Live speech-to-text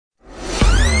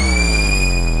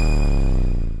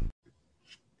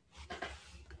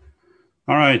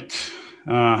All right.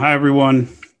 Hi, everyone.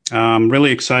 I'm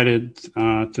really excited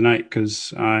tonight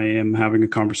because I am having a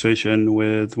conversation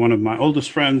with one of my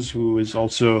oldest friends who is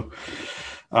also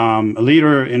a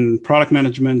leader in product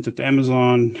management at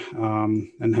Amazon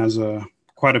and has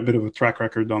quite a bit of a track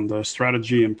record on the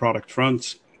strategy and product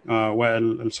fronts.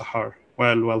 Wael El Sahar.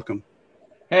 Wael, welcome.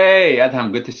 Hey,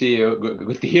 Adham, good to see you.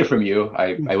 Good to hear from you.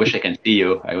 I wish I can see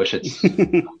you. I wish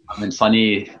I'm in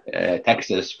sunny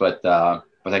Texas, but I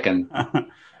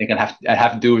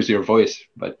have to do with your voice.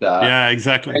 But Yeah,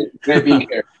 exactly. great being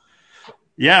here.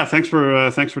 Yeah, thanks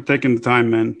for taking the time,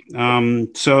 man.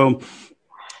 So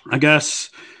I guess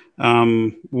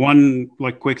one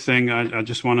like quick thing I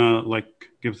just want to like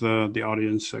give the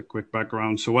audience a quick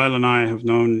background. So Well and I have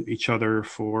known each other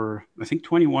for I think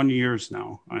 21 years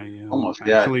now. Almost, I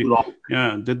yeah, too actually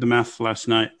long. did the math last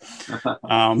night.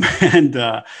 And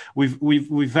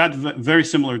we've had very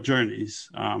similar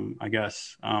journeys, I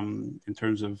guess, in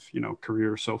terms of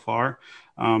career so far.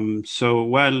 So,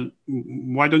 well,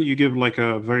 why don't you give like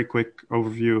a very quick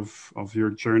overview of your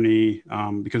journey?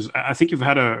 Because I think you've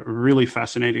had a really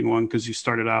fascinating one because you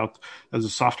started out as a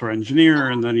software engineer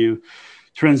and then you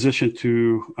transitioned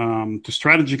to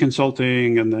strategy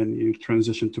consulting and then you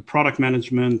transitioned to product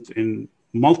management in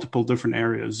multiple different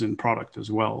areas in product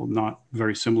as well, not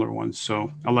very similar ones.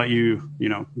 So I'll let you,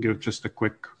 give just a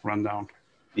quick rundown.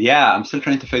 Yeah, I'm still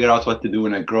trying to figure out what to do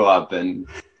when I grow up, and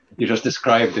you just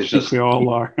described is I think we just all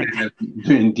are. kind of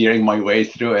endearing my way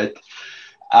through it.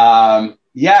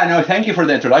 Yeah, no, thank you for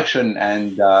the introduction.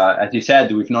 And as you said,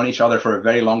 we've known each other for a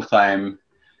very long time.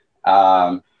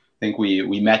 I think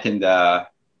we met in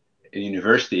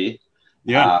university.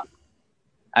 Yeah. Uh,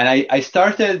 and I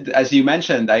started, as you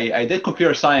mentioned, I did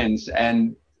computer science,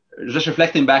 and just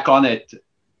reflecting back on it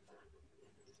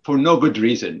for no good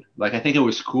reason. Like I think it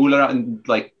was cool around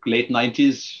like late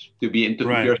 90s to be into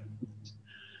Right. computer.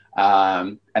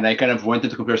 And I kind of went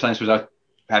into computer science without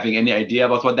having any idea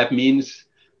about what that means.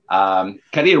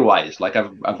 Career-wise, like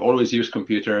I've always used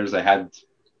computers. I had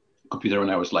a computer when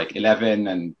I was like 11,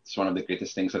 and it's one of the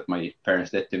greatest things that my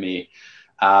parents did to me.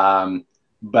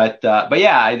 But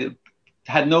yeah, I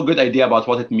had no good idea about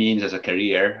what it means as a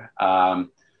career.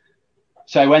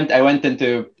 So I went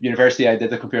into university. I did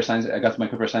the computer science. I got my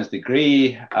computer science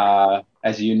degree.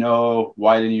 As you know,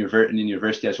 while in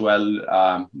university as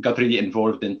well, got really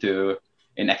involved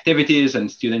in activities and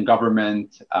student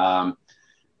government.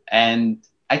 And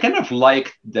I kind of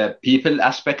like the people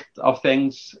aspect of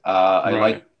things. I like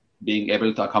Right. being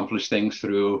able to accomplish things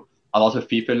through a lot of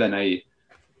people, and I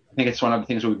think it's one of the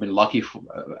things we've been lucky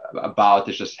about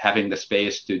is just having the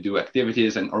space to do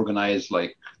activities and organize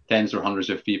like tens or hundreds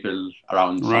of people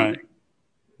around Right. something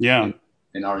Yeah.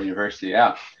 in our university.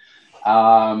 Yeah.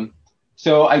 Um,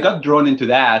 so I got drawn into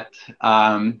that.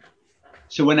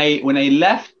 So when I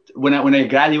left, when I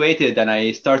graduated and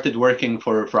I started working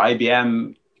for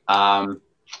IBM,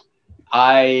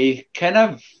 I kind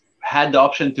of had the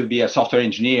option to be a software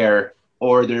engineer,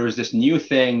 or there was this new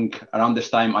thing around this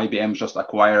time. IBM just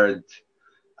acquired,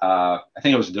 I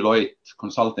think it was Deloitte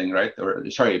Consulting, right? Or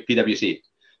sorry, PwC.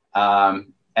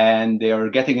 And they are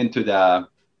getting into the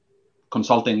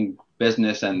consulting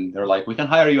business, and they're like, we can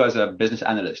hire you as a business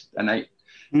analyst. And I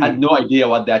had Hmm. no idea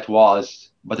what that was,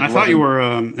 but it I thought you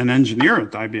wasn't. were an engineer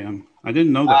at IBM. I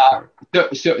didn't know that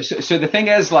part. So the thing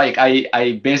is, like,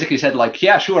 I basically said, like,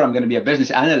 yeah, sure, I'm going to be a business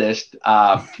analyst.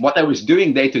 What I was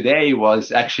doing day to day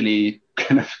was actually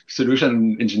kind of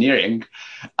solution engineering,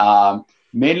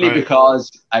 mainly Right. because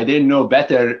I didn't know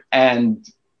better. And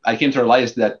I came to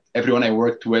realize that everyone I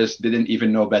worked with didn't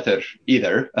even know better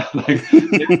either. Like,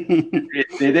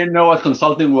 they didn't know what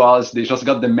consulting was. They just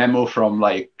got the memo from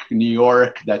like New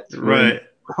York that Right.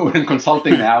 we're in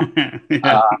consulting now.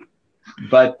 Yeah.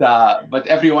 Uh, but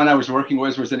everyone I was working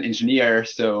with was an engineer,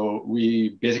 so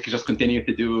we basically just continued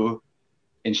to do So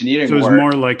engineering it's work.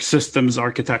 more like systems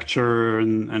architecture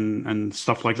and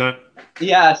stuff like that.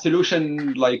 Yeah,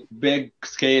 solution like big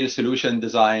scale solution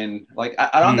design. Like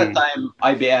around that Hmm. time,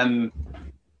 IBM,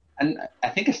 and I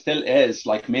think it still is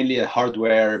like mainly a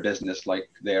hardware business. Like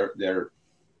they're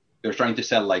trying to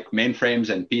sell like mainframes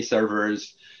and P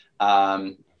servers. Um,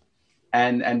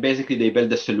 and basically they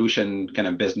build a solution kind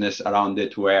of business around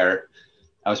it where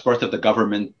I was part of the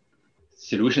government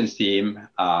solutions team.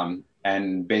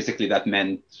 And basically that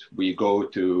meant we go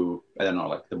to, I don't know,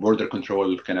 like the border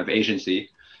control kind of agency,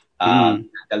 Hmm.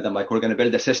 tell them like, we're going to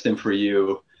build a system for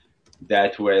you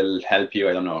that will help you,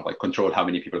 I don't know, like control how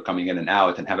many people are coming in and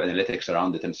out and have analytics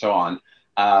around it and so on.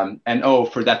 And oh,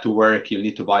 for that to work, you'll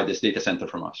need to buy this data center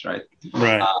from us, right?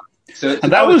 Right. So And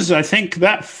that that was, was, I think,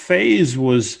 that phase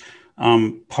was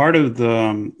part of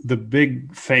the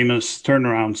big famous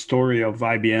turnaround story of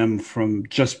IBM from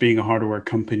just being a hardware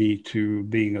company to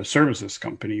being a services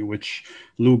company, which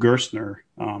Lou Gerstner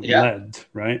Yeah. led,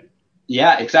 right?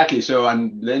 Yeah, exactly. So,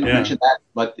 and Lynn Yeah, mentioned that,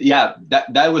 but yeah,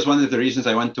 that was one of the reasons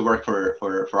I went to work for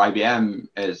IBM.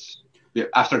 Is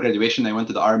after graduation, I went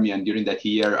to the army, and during that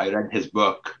year, I read his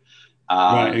book.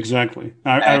 right, Um, exactly.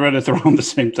 I and read it around the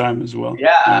same time as well.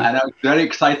 yeah, Yeah, and I was very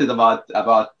excited about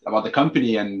the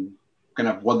company and kind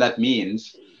of what that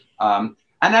means.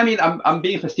 And I mean, I'm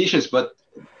being facetious, but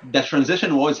the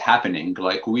transition was happening.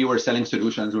 Like we were selling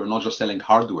solutions, we were not just selling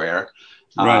hardware.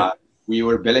 Uh, right. we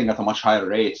were billing at a much higher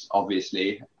rate,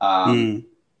 obviously. Mm,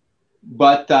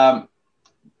 But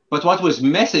but what was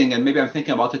missing, and maybe I'm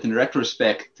thinking about it in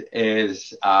retrospect,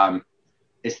 is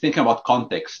thinking about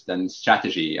context and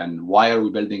strategy and why are we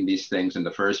building these things in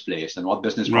the first place and what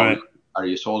business problem right. are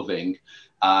you solving.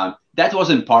 That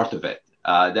wasn't part of it.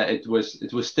 That it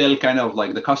was still kind of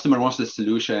like the customer wants this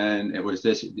solution. It was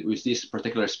these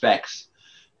particular specs,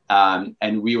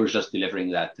 and we were just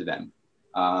delivering that to them.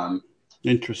 Um,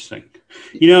 Interesting.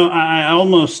 I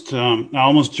almost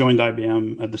joined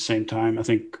IBM at the same time. I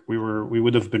think we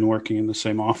would have been working in the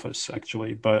same office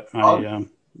actually, but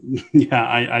yeah,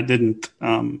 I didn't.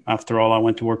 After all, I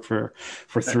went to work for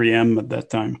 3M at that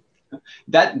time.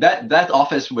 that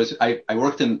office was I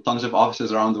worked in tons of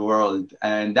offices around the world,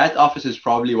 and that office is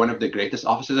probably one of the greatest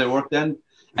offices I worked in.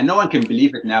 And no one can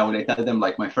believe it now when I tell them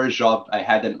like my first job I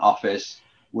had an office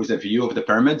with a view of the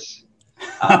pyramids.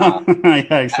 Uh,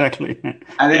 Yeah, exactly.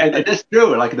 and it is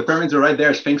true. Like the pyramids are right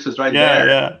there, Sphinx is right Yeah, there.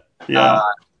 yeah, Uh, yeah.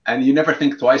 and you never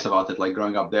think twice about it, like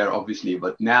growing up there, obviously.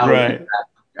 But now looking Right. back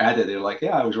at it, you're like,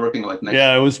 yeah, I was working like next.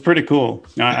 Yeah, it was pretty cool.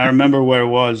 I remember where it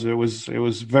was. It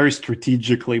was very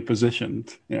strategically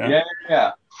positioned. Yeah. Yeah,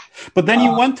 yeah. But then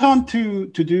you Uh, went on to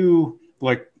do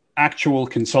like actual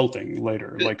consulting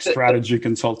later, the, like the, the, strategy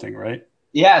consulting, right?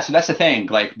 yeah, so that's the thing.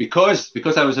 Like because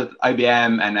I was at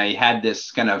IBM and I had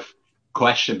this kind of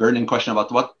burning question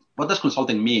about what does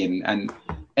consulting mean? And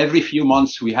every few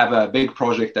months we have a big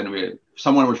project, and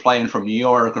someone will fly in from New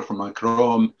York or from like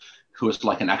Rome, who is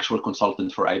like an actual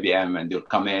consultant for IBM, and they'll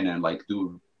come in and like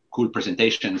do cool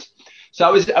presentations. So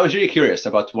I was really curious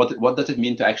about what does it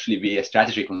mean to actually be a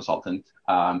strategy consultant.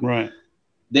 Right.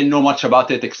 Didn't know much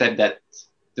about it except that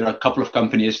there are a couple of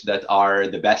companies that are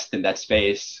the best in that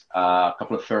space, a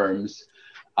couple of firms.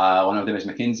 One of them is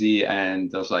McKinsey,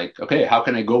 and I was like, okay, how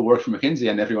can I go work for McKinsey?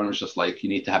 And everyone was just like, you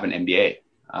need to have an MBA.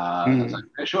 I was like, Mm.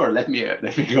 okay, sure, let me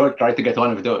go try to get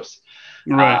one of those.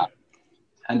 Uh, Right.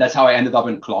 and that's how I ended up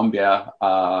in Colombia.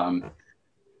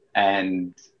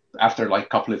 And after like a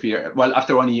couple of years, well,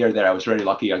 after 1 year there, I was very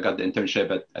lucky. I got the internship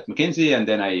at McKinsey, and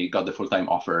then I got the full-time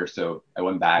offer. So I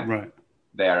went back Right.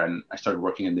 there and I started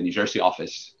working in the New Jersey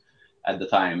office at the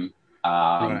time.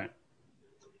 Um, Right.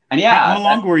 and How yeah,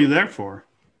 long were you there for?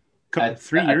 at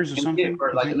 3 years or McKinsey something, for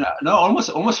I like think. no,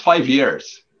 almost 5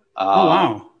 years. Oh Uh,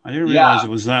 wow. I didn't yeah, realize it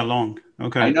was that long. I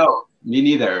Okay. know. Me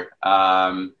neither.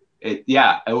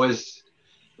 It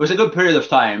was a good period of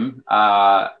time.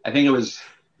 I think it was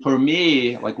for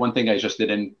me like one thing I just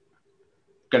didn't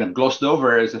kind of glossed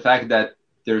over is the fact that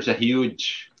there's a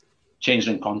huge change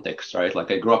in context, right?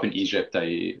 Like I grew up in Egypt.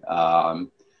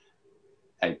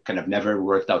 I kind of never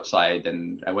worked outside,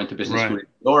 and I went to business school Right. in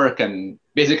New York, and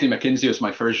basically McKinsey was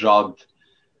my first job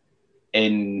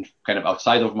in kind of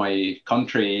outside of my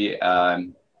country,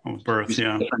 Oh, birth, using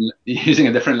yeah. using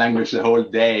a different language the whole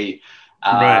day.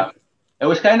 Uh, Right. it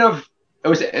was kind of it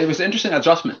was an interesting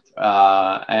adjustment,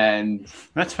 and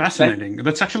That's then, fascinating.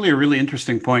 That's actually a really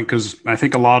interesting point because I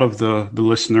think a lot of the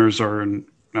listeners are in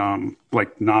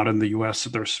like not in the U.S.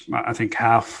 There's I think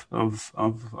half of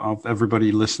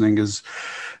everybody listening is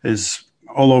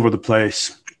all over the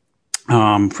place,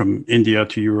 from India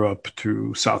to Europe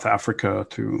to South Africa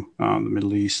to the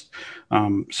Middle East.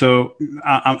 So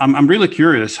I'm really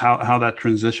curious how that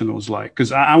transition was like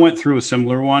because I went through a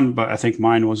similar one, but I think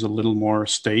mine was a little more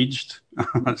staged.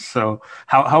 So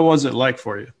how was it like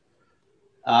for you?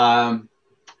 um,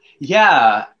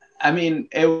 yeah, I mean,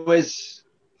 it was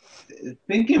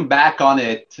thinking back on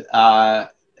it.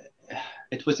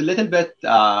 It was a little bit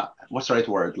what's the right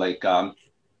word? Like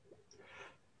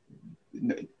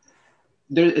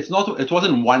it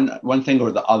wasn't one thing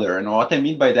or the other. And what I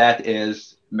mean by that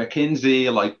is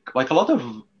McKinsey, like a lot of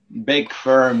big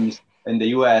firms in the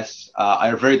US,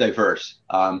 are very diverse.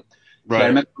 So I Right.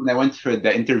 remember when I went through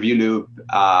the interview loop,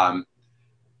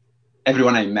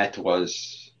 everyone I met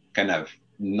was kind of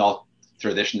not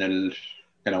traditional,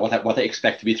 kind of what I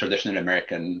expect to be traditional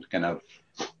American kind of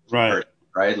Right. person,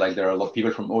 right? Like there are a lot of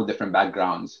people from all different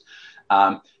backgrounds.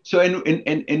 So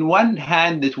in one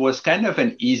hand, it was kind of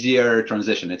an easier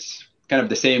transition. It's kind of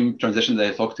the same transition that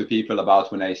I talk to people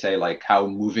about when I say like how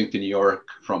moving to New York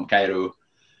from Cairo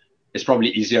is probably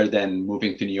easier than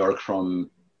moving to New York from,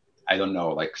 I don't know,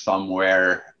 like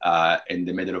somewhere in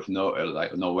the middle of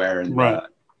nowhere Right.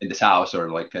 in the south, or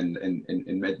like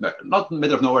not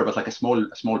middle of nowhere, but like a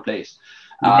small place.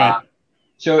 Right.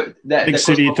 So Big the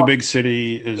city to big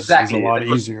city is a exactly, lot the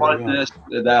easier. Yeah. cosmopolitanness,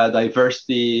 the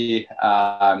diversity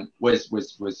The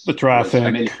was familiar.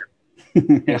 traffic.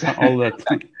 Yeah, Exactly. all that.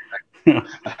 Yeah,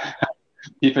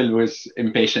 People with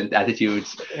impatient attitudes.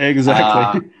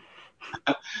 exactly.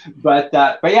 Uh, but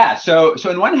yeah, so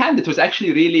in one hand, it was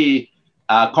actually really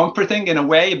comforting in a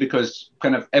way, because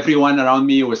kind of everyone around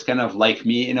me was kind of like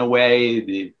me in a way.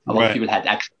 A lot of Right. people had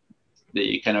accents.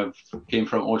 They kind of came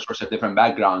from all sorts of different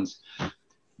backgrounds.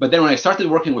 But then when I started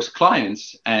working with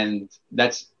clients, and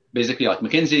that's basically like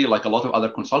McKinsey, like a lot of other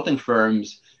consulting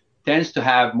firms, tends to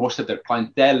have most of their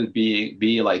clientele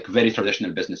be like very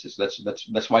traditional businesses.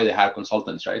 That's why they hire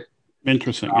consultants, right?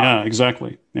 Interesting. Yeah,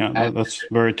 exactly. Yeah, And that's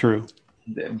very true.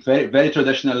 very very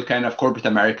traditional kind of corporate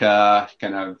America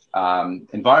kind of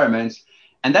environments,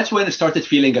 and that's when it started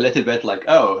feeling a little bit like,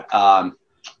 oh,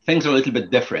 things are a little bit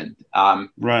different,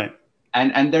 Right.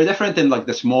 and they're different in like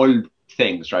the small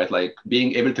things, right? Like being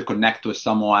able to connect with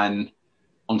someone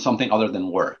on something other than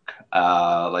work,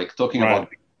 like talking Right. about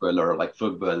people or like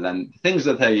football and things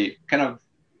that I kind of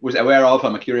was aware of.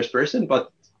 I'm a curious person,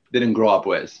 but didn't grow up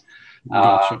with. Uh,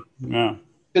 Gotcha. Yeah.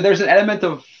 so there's an element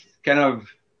of kind of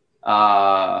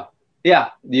yeah,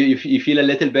 you feel a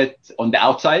little bit on the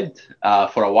outside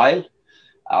for a while,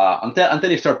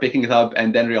 until you start picking it up,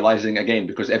 and then realizing again,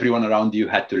 because everyone around you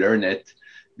had to learn it,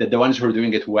 that the ones who are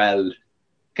doing it well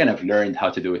kind of learned how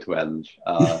to do it well.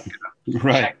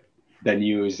 Right. Check the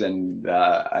news and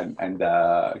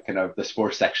kind of the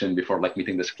sports section before like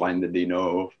meeting this client that they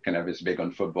know kind of is big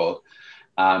on football.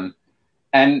 Um,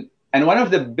 and one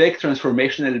of the big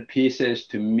transformational pieces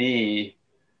to me,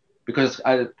 because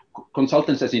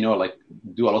consultants, as you know, like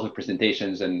do a lot of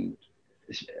presentations, and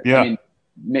I Yeah. mean,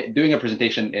 doing a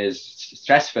presentation is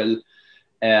stressful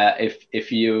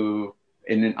if you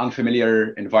in an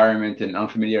unfamiliar environment, in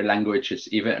unfamiliar language, it's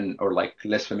even, or like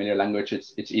less familiar language,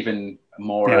 it's even Yeah.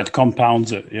 more. It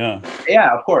compounds it. Yeah. Yeah,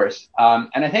 of course.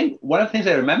 And I think one of the things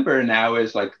I remember now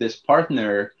is like this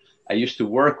partner I used to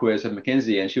work with at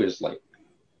McKinsey, and she was like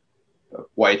a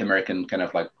white American, kind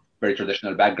of like very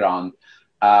traditional background.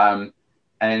 Um,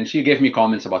 and she gave me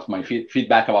comments about my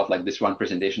feedback about like this one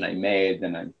presentation I made,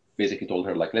 and I basically told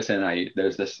her like, listen,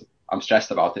 there's this, I'm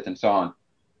stressed about it, and so on.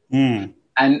 Mm.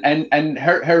 And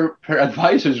her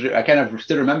advice was, I kind of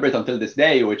still remember it until this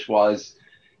day, which was,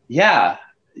 yeah,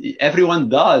 everyone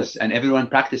does and everyone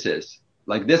practices.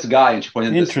 Like this guy, and she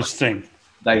pointed this Interesting.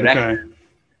 director Okay.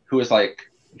 who is like,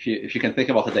 if you can think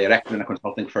about a director in a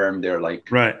consulting firm, they're like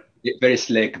Right. very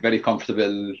slick, very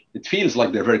comfortable. It feels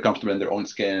like they're very comfortable in their own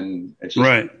skin. It's just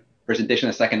Right. presentation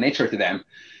is second nature to them.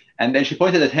 And then she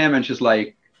pointed at him and she's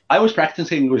like, I was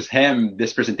practicing with him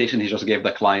this presentation he just gave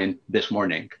the client this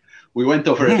morning. We went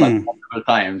over it like Hmm. multiple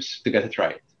times to get it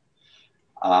right.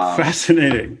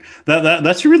 Fascinating.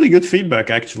 That's really good feedback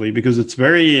actually, because it's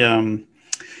very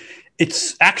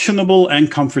it's actionable and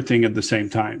comforting at the same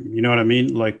time. You know what I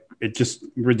mean? Like it just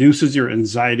reduces your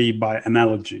anxiety by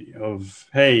analogy of,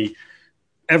 hey,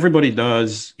 everybody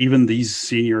does, even these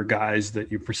senior guys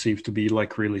that you perceive to be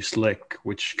like really slick,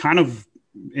 which kind of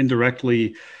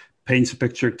indirectly paints a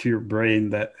picture to your brain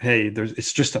that, hey,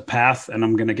 it's just a path and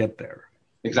I'm going to get there.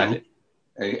 You know? Exactly.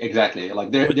 Exactly.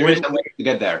 Like With, there is a with, way to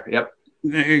get there. Yep.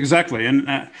 Exactly,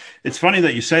 and it's funny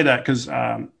that you say that because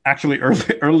actually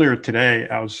earlier today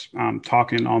I was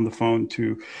talking on the phone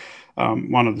to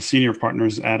one of the senior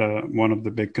partners at one of the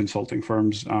big consulting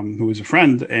firms who is a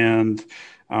friend, and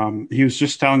he was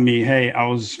just telling me, "Hey, I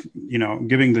was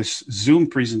giving this Zoom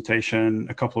presentation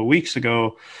a couple of weeks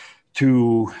ago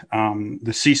to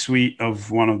the C-suite of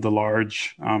one of the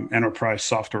large enterprise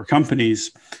software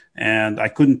companies. And I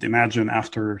couldn't imagine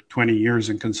after 20 years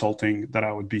in consulting that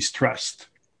I would be stressed.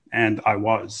 And I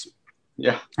was.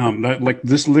 Yeah. Like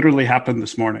this literally happened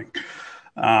this morning.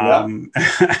 Yeah.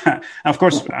 Of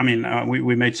course, I mean,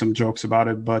 we made some jokes about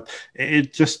it, but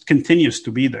it just continues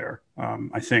to be there,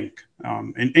 I think,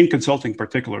 in consulting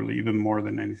particularly, even more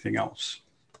than anything else.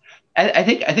 I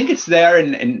think it's there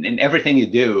in everything you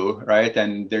do, right?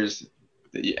 And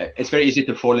it's very easy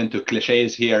to fall into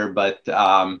cliches here, but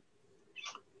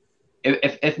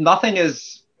if nothing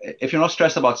is, if you're not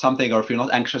stressed about something, or if you're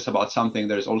not anxious about something,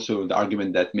 there's also the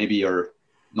argument that maybe you're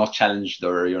not challenged,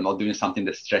 or you're not doing something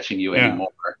that's stretching you Yeah. anymore.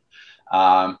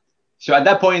 Um, So at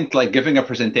that point, like giving a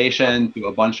presentation to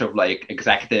a bunch of like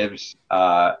executives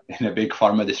in a big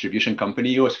pharma distribution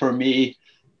company was for me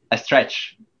a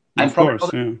stretch. Of course,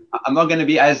 yeah. I'm not going to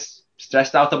be as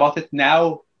stressed out about it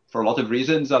now for a lot of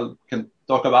reasons I can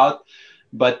talk about,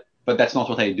 but that's not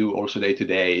what I do also day to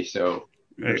day. So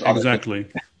there's other exactly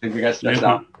things we get stressed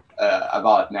out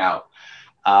about now.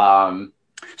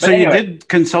 So anyway. You did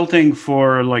consulting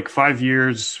for like 5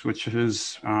 years, which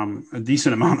is a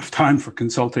decent amount of time for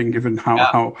consulting, given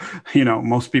how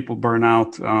most people burn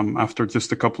out after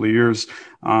just a couple of years.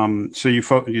 So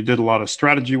you did a lot of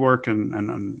strategy work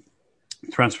and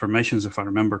transformations, if I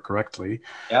remember correctly.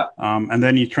 Yeah. And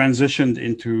then you transitioned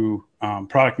into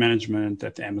product management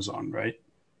at Amazon, right?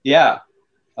 Yeah.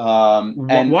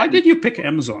 Why did you pick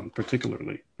Amazon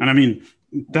particularly? And I mean,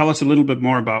 tell us a little bit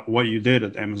more about what you did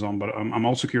at Amazon, but I'm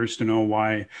also curious to know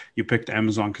why you picked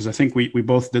Amazon, because I think we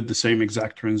both did the same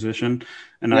exact transition,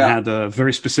 and I had a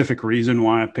very specific reason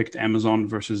why I picked Amazon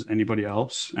versus anybody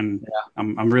else, and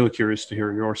I'm really curious to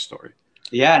hear your story.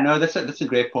 Yeah, no, that's a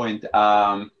great point.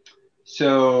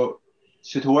 So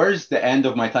towards the end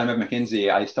of my time at McKinsey,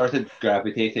 I started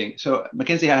gravitating. So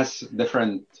McKinsey has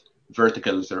different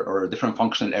verticals or different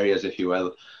functional areas, if you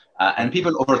will. And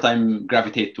people over time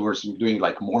gravitate towards doing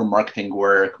like more marketing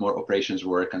work, more operations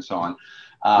work, and so on.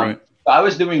 I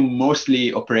was doing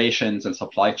mostly operations and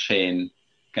supply chain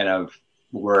kind of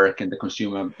work in the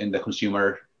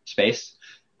consumer space.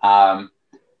 And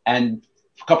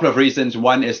a couple of reasons.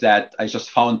 One is that I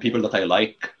just found people that I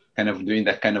like kind of doing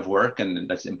that kind of work, and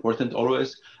that's important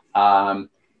always.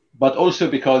 But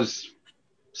also because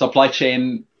supply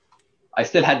chain, I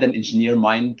still had an engineer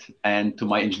mind, and to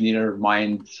my engineer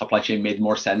mind, supply chain made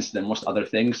more sense than most other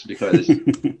things because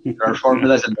there are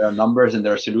formulas and there are numbers and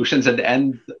there are solutions at the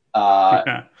end,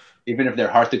 even if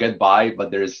they're hard to get by. But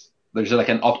there's like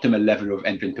an optimal level of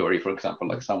inventory, for example,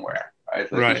 like somewhere, right?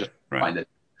 Like you just find it.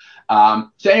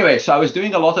 So anyway, so I was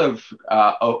doing a lot of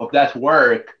that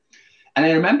work, and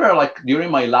I remember like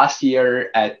during my last year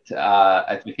at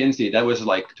McKinsey, that was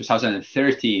like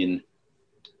 2013.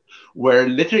 Where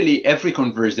literally every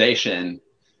conversation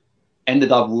at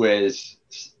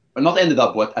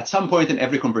some point in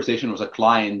every conversation was a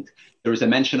client, there was a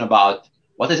mention about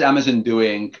what is Amazon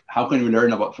doing? How can we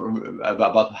learn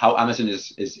about how Amazon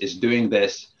is doing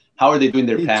this? How are they doing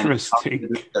their plan? Interesting.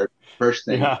 Their first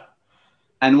thing. Yeah.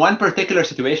 And one particular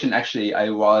situation, actually, I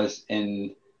was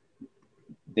in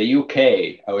the UK.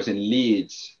 I was in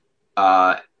Leeds,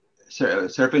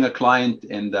 serving a client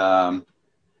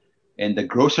in the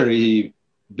grocery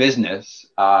business.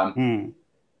 The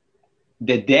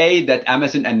day that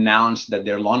Amazon announced that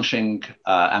they're launching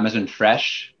Amazon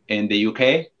Fresh in the UK,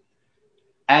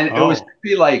 and it was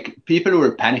really like people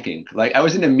were panicking. Like I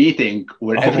was in a meeting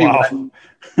where everyone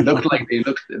looked like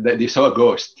they saw a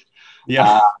ghost.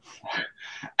 Yeah.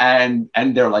 And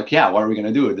they're like, yeah, what are we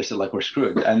gonna do? This is like we're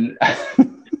screwed. And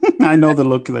I know the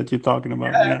look that you're talking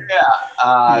about.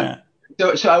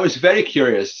 So I was very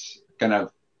curious, kind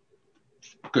of,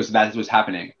 because that was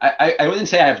happening. I wouldn't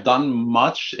say I've done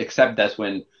much, except that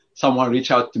when someone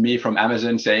reached out to me from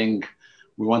Amazon saying,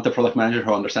 we want a product manager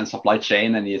who understands supply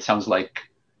chain, and it sounds like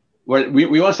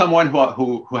we want someone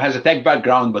who has a tech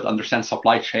background but understands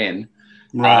supply chain.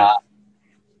 Right.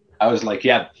 I was like,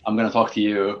 yeah, I'm going to talk to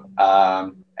you.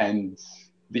 And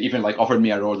they even like offered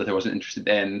me a role that I wasn't interested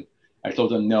in. I told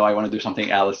them, no, I want to do something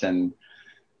else. And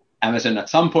Amazon at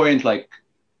some point, like,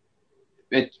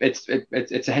 it's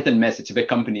a hit and miss. It's a big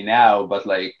company now, but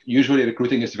like usually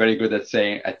recruiting is very good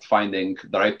at finding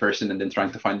the right person and then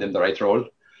trying to find them the right role.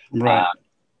 Right.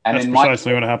 And that's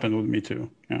precisely what happened with me too.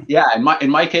 Yeah. In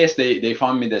my case, they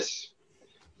found me this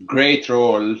great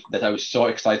role that I was so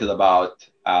excited about.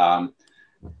 And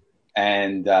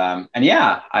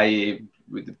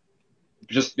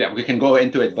we can go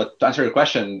into it, but to answer your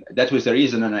question, that was the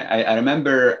reason. And I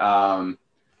remember,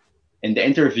 in the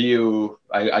interview,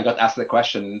 I got asked the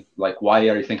question, like, why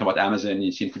are you thinking about Amazon?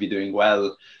 You seem to be doing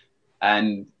well.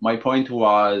 And my point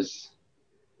was,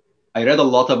 I read a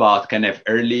lot about kind of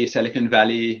early Silicon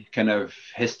Valley kind of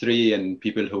history and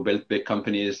people who built big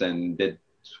companies and did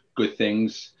good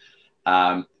things.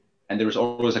 And there was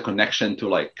always a connection to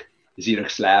like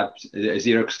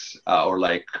Xerox or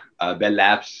like Bell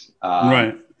Labs.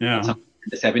 Right. Yeah. In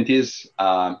the 70s.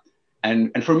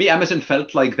 And for me, Amazon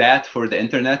felt like that for the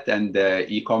internet and the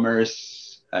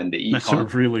e-commerce and the e-commerce.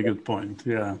 That's a really good point.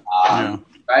 Yeah.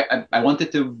 I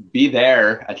wanted to be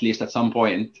there at least at some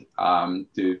point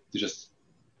to just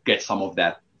get some of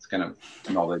that kind of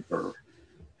knowledge.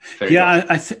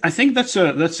 I think that's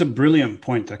a brilliant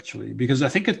point, actually, because I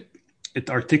think it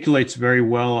articulates very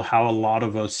well how a lot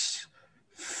of us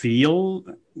feel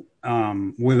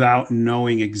without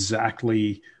knowing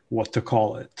exactly what to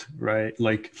call it, right?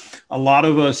 Like a lot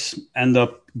of us end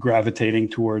up gravitating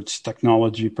towards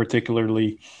technology,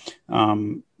 particularly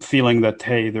feeling that,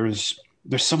 hey, there's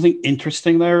something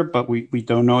interesting there, but we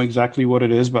don't know exactly what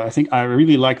it is. But I think I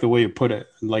really like the way you put it.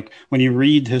 Like when you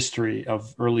read history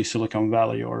of early Silicon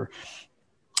Valley or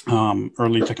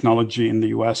early technology in the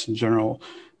US in general,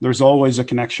 there's always a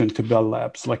connection to Bell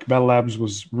Labs. Like Bell Labs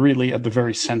was really at the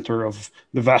very center of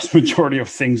the vast majority of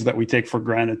things that we take for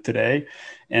granted today.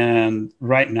 And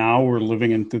right now we're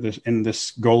living in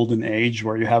this golden age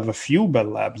where you have a few Bell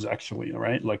Labs actually,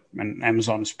 right? Like, and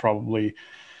Amazon is probably,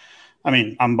 I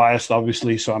mean, I'm biased,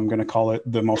 obviously, so I'm going to call it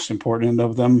the most important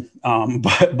of them.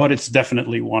 But it's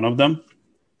definitely one of them,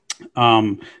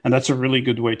 and that's a really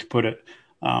good way to put it,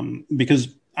 because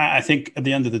I think at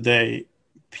the end of the day,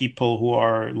 people who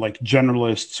are like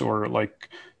generalists or like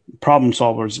problem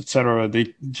solvers, etc.,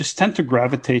 they just tend to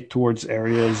gravitate towards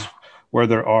areas where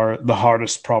there are the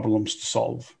hardest problems to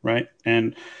solve, right?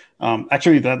 And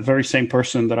actually, that very same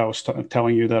person that I was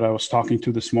telling you that I was talking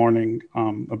to this morning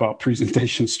about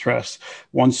presentation stress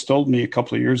once told me a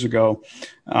couple of years ago,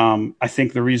 I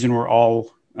think the reason we're all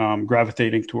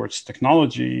gravitating towards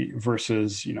technology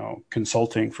versus,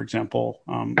 consulting, for example,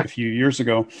 a few years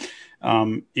ago,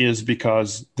 is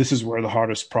because this is where the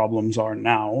hardest problems are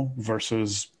now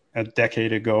versus a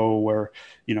decade ago where,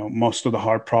 most of the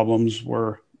hard problems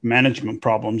were management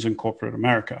problems in corporate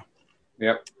America.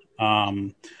 Yep.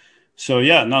 So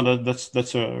yeah, no,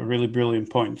 that's a really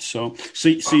brilliant point. So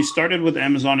you started with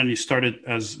Amazon and you started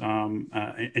as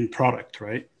in product,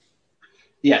 right?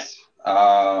 Yes.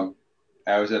 I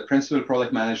was a principal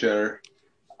product manager,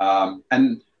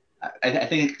 and I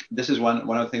think this is one of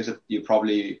the things that you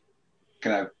probably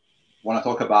kind of want to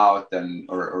talk about, and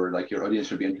or like your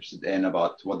audience would be interested in,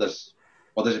 about what does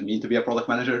it mean to be a product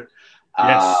manager.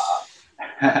 Yes.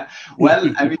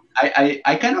 Well, I mean,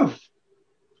 I kind of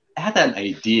had an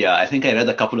idea. I think I read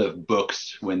a couple of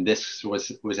books when this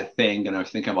was a thing, and I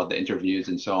was thinking about the interviews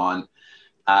and so on.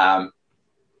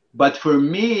 But for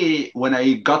me, when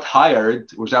I got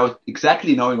hired, without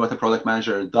exactly knowing what a product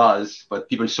manager does, but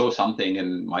people saw something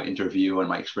in my interview and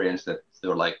my experience that they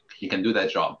were like, he can do that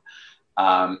job.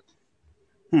 For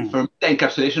me, the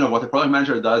encapsulation of what a product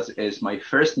manager does is my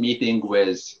first meeting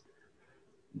with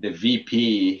the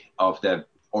VP of the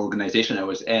organization I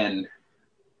was in.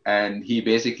 And he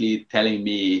basically telling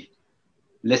me,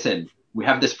 listen, we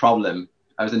have this problem.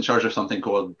 I was in charge of something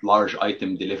called large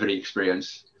item delivery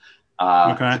experience.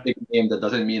 Okay. It's a big name that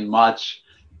doesn't mean much,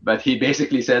 but he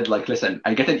basically said, like, listen,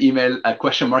 I get an email, a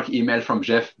question mark email from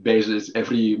Jeff Bezos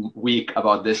every week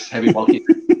about this heavy bulky.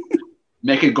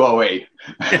 Make it go away.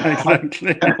 Yeah,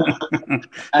 exactly.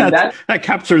 And that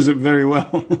captures it very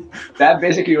well. That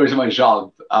basically was my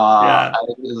job. Yeah.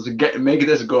 Make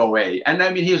this go away. And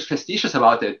I mean, he was facetious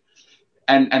about it.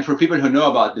 And for people who know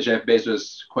about the Jeff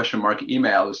Bezos question mark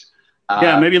emails,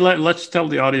 yeah, maybe let's tell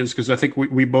the audience, because I think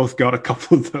we both got a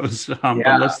couple of those.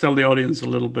 But let's tell the audience a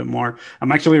little bit more.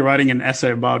 I'm actually writing an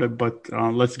essay about it, but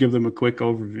let's give them a quick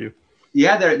overview.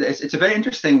 Yeah, it's a very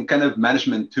interesting kind of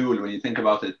management tool when you think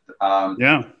about it.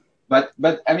 Yeah. But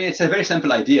I mean, it's a very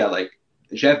simple idea. Like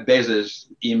Jeff Bezos'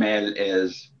 email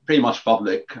is pretty much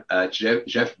public.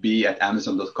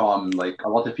 jeffb@amazon.com. Like a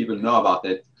lot of people know about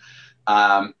it.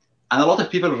 And a lot of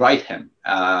people write him,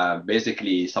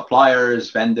 basically suppliers,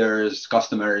 vendors,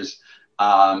 customers,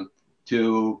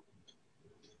 to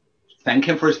thank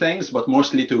him for things, but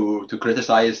mostly to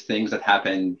criticize things that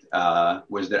happened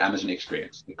with their Amazon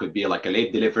experience. It could be like a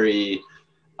late delivery,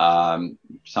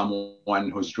 someone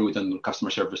who's rude on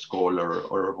customer service call,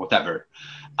 or whatever.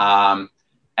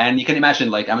 And you can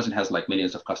imagine, like, Amazon has like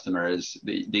millions of customers.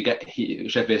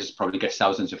 Jeff Bezos probably gets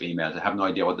thousands of emails. I have no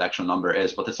idea what the actual number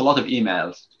is, but it's a lot of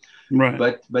emails. Right.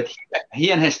 But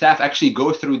he and his staff actually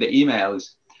go through the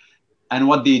emails, and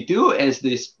what they do is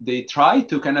they try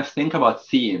to kind of think about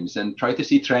themes and try to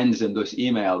see trends in those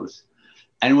emails.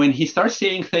 And when he starts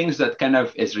seeing things that kind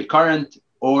of is recurrent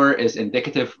or is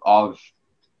indicative of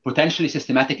potentially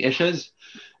systematic issues,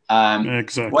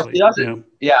 exactly.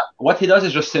 What he does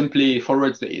is just simply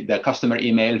forwards the customer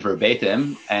email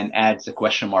verbatim and adds a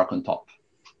question mark on top,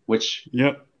 which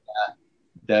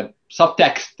the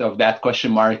subtext of that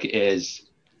question mark is,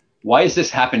 why is this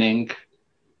happening?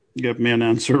 Give me an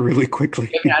answer really quickly.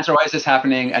 Give me an answer, why is this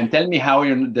happening? And tell me how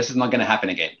this is not going to happen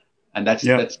again. And that's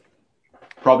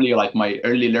probably like my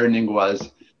early learning was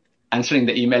answering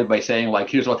the email by saying, like,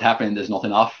 here's what happened is not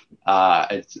enough.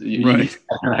 Right.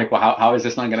 Like, well, how is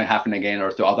this not going to happen again,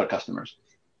 or to other customers?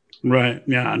 Right.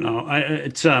 Yeah. No.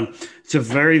 It's a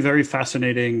very very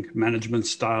fascinating management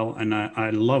style, and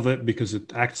I love it because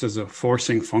it acts as a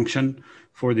forcing function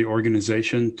for the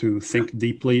organization to think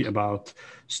deeply about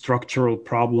structural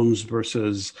problems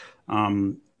versus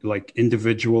like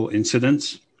individual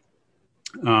incidents.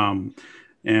 Um,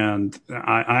 and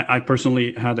I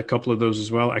personally had a couple of those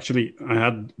as well. Actually, I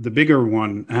had the bigger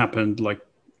one happened like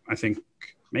I think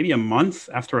maybe a month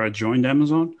after I joined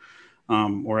Amazon,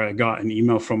 where I got an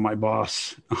email from my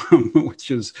boss, which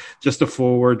is just a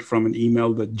forward from an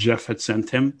email that Jeff had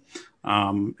sent him.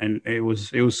 And it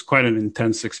was quite an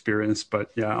intense experience.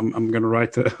 But yeah, I'm going to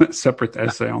write a separate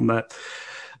essay on that.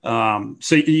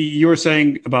 So you were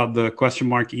saying about the question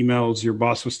mark emails. Your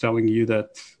boss was telling you that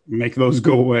make those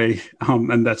go away,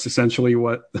 and that's essentially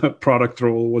what the product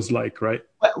role was like, right?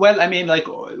 Well, I mean, like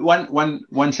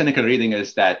one cynical reading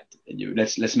is that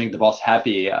let's make the boss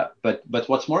happy. But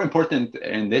what's more important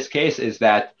in this case is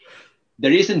that the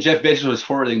reason Jeff Bezos was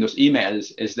forwarding those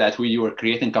emails is that we were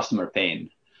creating customer pain,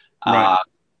 Right.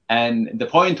 and the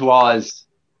point was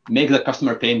make the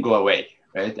customer pain go away,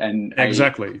 right?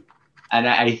 Exactly.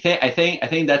 I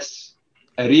think that's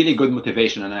a really good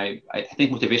motivation, and I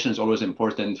think motivation is always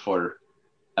important for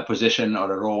a position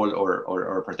or a role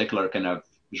or a particular kind of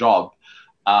job.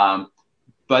 Um,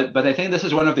 but I think this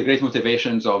is one of the great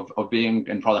motivations of being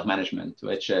in product management,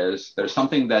 which is there's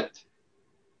something that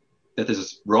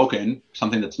is broken,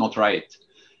 something that's not right,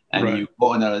 and Right. you go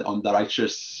on the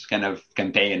righteous kind of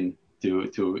campaign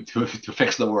to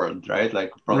fix the world, right?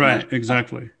 Like product Right. management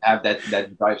Exactly. have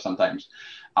that drive sometimes.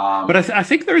 But Um, I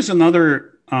think there's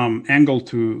another angle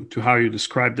to how you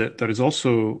described it that is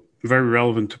also very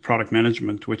relevant to product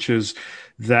management, which is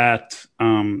that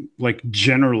like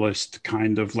generalist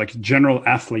kind of like general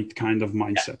athlete kind of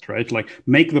mindset, right? Like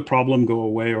make the problem go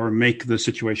away or make the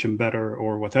situation better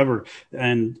or whatever.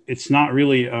 And it's not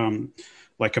really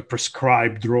like a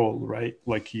prescribed role, right?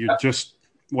 Like you just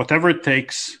whatever it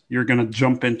takes, you're going to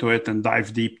jump into it and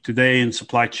dive deep today in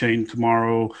supply chain,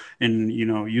 tomorrow in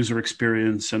user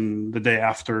experience, and the day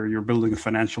after you're building a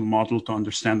financial model to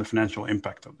understand the financial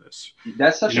impact of this.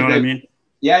 that's You such a know what I great. mean?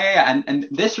 Yeah. And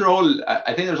this role,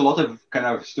 I think there's a lot of kind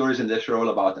of stories in this role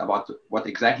about what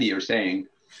exactly you're saying.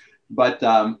 But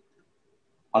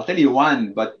I'll tell you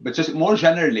one. But just more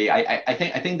generally,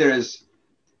 I think there is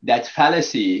that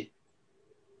fallacy,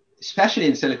 especially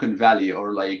in Silicon Valley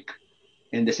or like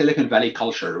in the Silicon Valley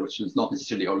culture, which is not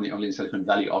necessarily only in Silicon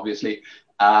Valley, obviously,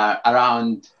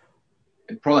 around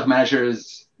product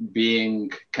managers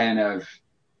being kind of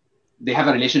they have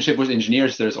a relationship with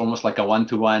engineers. There's almost like a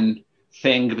one-to-one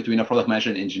thing between a product manager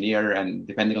and engineer, and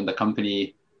depending on the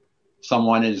company,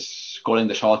 someone is calling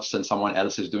the shots and someone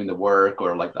else is doing the work,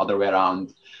 or like the other way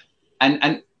around.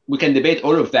 And we can debate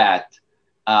all of that,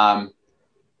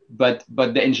 but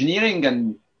the engineering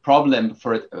and problem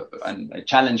for and a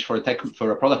challenge for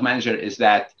a product manager is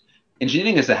that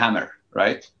engineering is a hammer,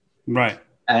 right? Right.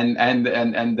 And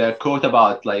the quote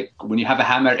about like when you have a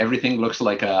hammer, everything looks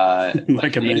like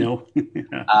Like a a nail. nail.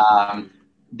 Yeah.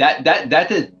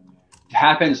 That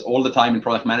happens all the time in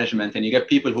product management, and you get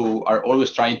people who are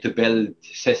always trying to build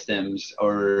systems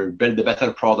or build a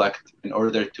better product in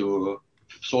order to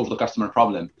solve the customer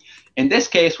problem. In this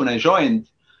case, when I joined,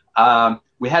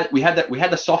 we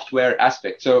had a software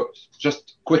aspect. So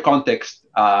just quick context: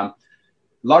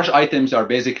 large items are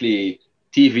basically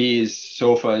TVs,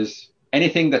 sofas,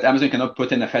 anything that Amazon cannot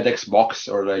put in a FedEx box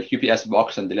or a UPS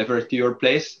box and deliver it to your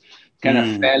place kind of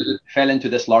fell into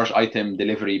this large item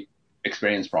delivery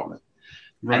experience problem.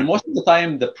 And Right. most of the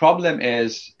time, the problem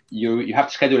is you have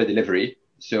to schedule a delivery.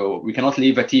 So we cannot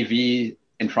leave a TV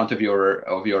in front of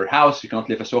your house. You cannot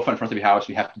leave a sofa in front of your house.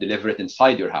 We have to deliver it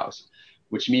inside your house,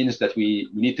 which means that we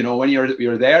need to know when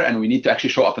you're there, and we need to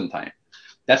actually show up on time.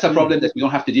 That's a problem that we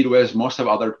don't have to deal with most of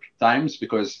other times,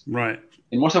 because Right.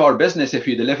 in most of our business, if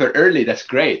you deliver early, that's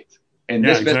great. In Yeah,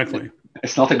 this business, exactly.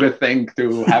 it's not a good thing to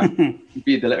have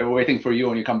be waiting for you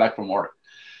when you come back from work.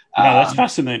 Yeah, that's Um,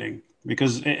 fascinating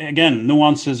because again,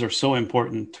 nuances are so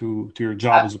important to your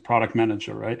job as a product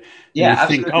manager, right? And yeah, we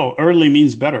think, absolutely. oh, early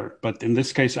means better, but in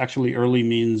this case, actually, early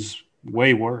means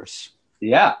way worse.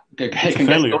 Yeah, It's it a can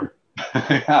get stolen. failure.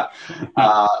 Yeah.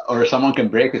 Or someone can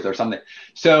break it or something.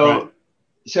 Right.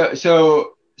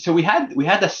 So we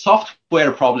had a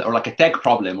software problem or like a tech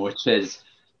problem, which is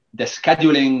the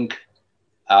scheduling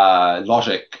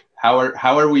logic. How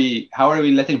are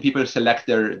we letting people select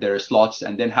their slots,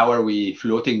 and then how are we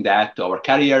floating that to our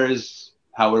carriers?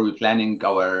 How are we planning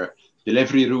our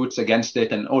delivery routes against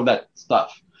it and all that stuff?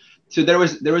 So there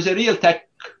was a real tech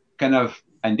kind of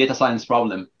and data science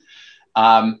problem.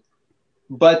 Um,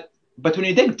 but when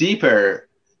you dig deeper,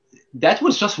 that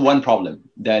was just one problem,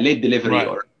 the late delivery Right.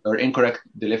 or incorrect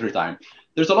delivery time.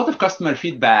 There's a lot of customer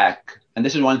feedback, and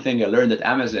this is one thing I learned at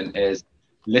Amazon is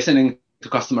listening to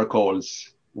customer calls,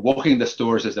 walking the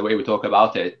stores is the way we talk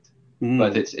about it.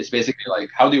 But Mm. it's basically like,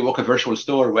 how do you walk a virtual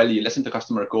store? Well, you listen to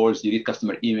customer calls, you read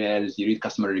customer emails, you read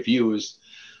customer reviews.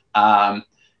 Um,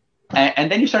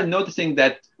 and then you start noticing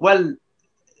that, well,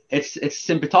 it's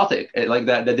symptomatic. Like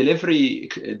the delivery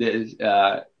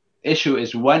issue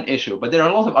is one issue, but there are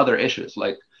a lot of other issues.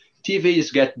 Like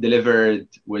TVs get delivered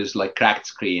with like cracked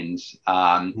screens.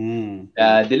 Mm.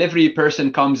 Delivery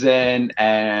person comes in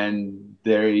and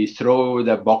they throw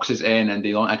the boxes in and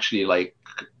they don't actually like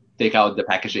take out the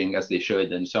packaging as they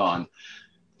should, and so on.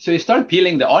 So you start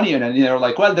peeling the onion, and you're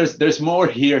like, well, there's more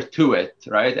here to it,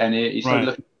 right? And you start Right.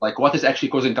 looking like what is actually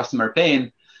causing customer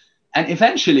pain. And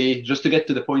eventually, just to get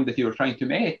to the point that you were trying to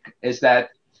make, is that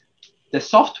the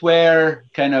software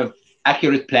kind of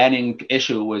accurate planning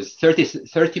issue was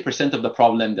 30% of the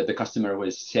problem that the customer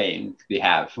was saying they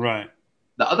have. Right.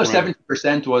 The other Right.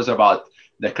 70% was about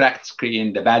the cracked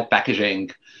screen, the bad packaging.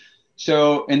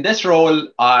 So in this role,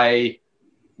 I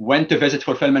went to visit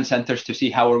fulfillment centers to see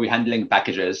how are we handling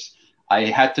packages. I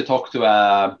had to talk to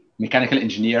a mechanical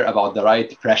engineer about the right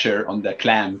pressure on the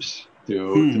clamps to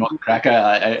Hmm. not crack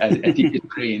a TV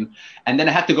screen. And then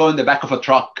I had to go in the back of a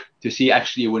truck to see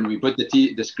actually when we put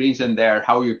the screens in there,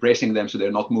 how are we bracing them so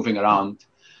they're not moving around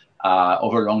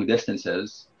over long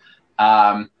distances.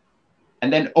 Um,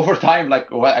 and then over time,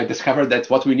 like what I discovered that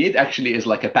what we need actually is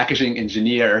like a packaging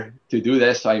engineer to do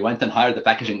this. So I went and hired a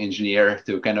packaging engineer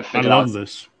to kind of I figure out love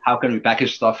this. how can we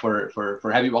package stuff for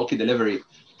heavy bulky delivery.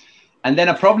 And then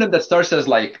a problem that starts as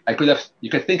like you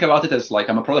could think about it as like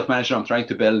I'm a product manager, I'm trying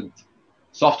to build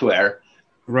software,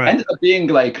 Right. ended up being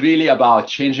like really about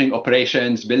changing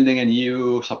operations, building a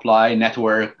new supply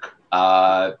network,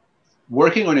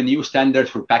 working on a new standard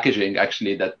for packaging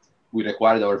actually that we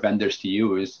required our vendors to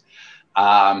use.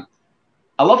 um,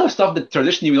 a lot of stuff that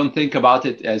traditionally we don't think about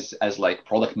it as like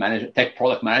tech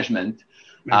product management.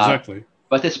 uh, Exactly.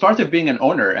 but it's part of being an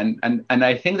owner, and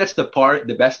I think that's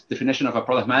the best definition of a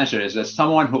product manager is as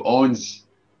someone who owns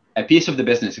a piece of the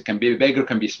business. It can be big or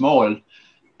can be small,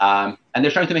 and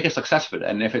they're trying to make it successful.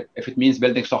 And if it means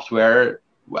building software,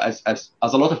 as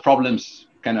a lot of problems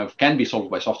kind of can be solved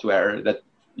by software, that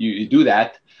you do that.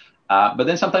 But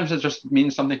then sometimes it just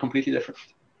means something completely different,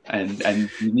 and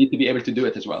you need to be able to do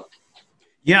it as well.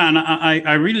 Yeah, and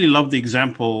I really love the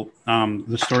example,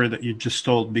 the story that you just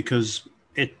told, because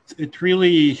it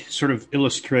really sort of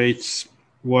illustrates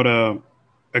what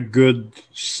a good,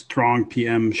 strong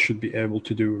PM should be able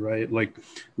to do, right? Like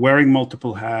wearing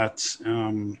multiple hats,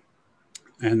 and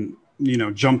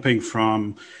jumping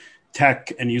from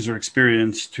tech and user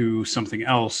experience to something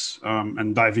else,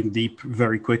 and diving deep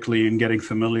very quickly and getting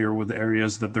familiar with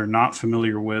areas that they're not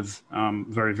familiar with,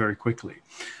 very, very quickly.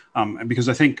 Because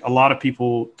I think a lot of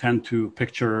people tend to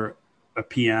picture a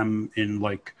PM in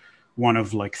like one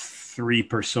of like three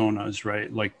personas, right?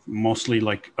 Like mostly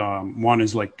like, one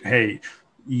is like, hey,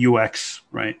 UX,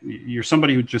 right? You're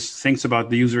somebody who just thinks about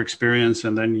the user experience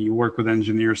and then you work with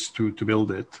engineers to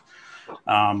build it.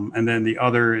 And then the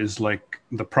other is like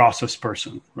the process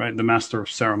person, right? The master of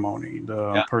ceremony, the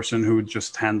Yeah. person who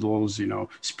just handles,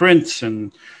 sprints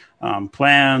and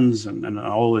plans and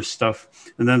all this stuff.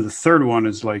 And then the third one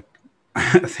is like,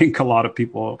 I think a lot of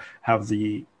people have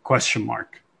the question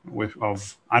mark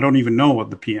of, I don't even know what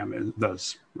the PM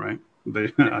does, right?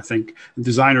 I think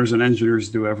designers and engineers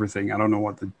do everything. I don't know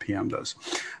what the PM does.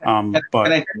 And But I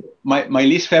think my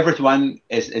least favorite one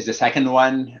is the second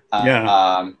one.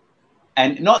 yeah,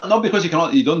 And not because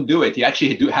you don't do it. You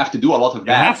actually do have to do a lot of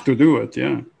you have that. to do it.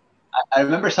 Yeah. I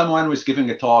remember someone was giving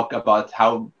a talk about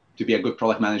how to be a good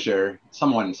product manager.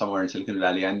 Someone somewhere in Silicon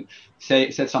Valley, and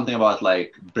said something about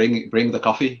like bring the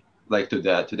coffee like to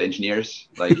the engineers,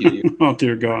 like Oh,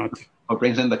 dear God. who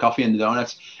brings in the coffee and the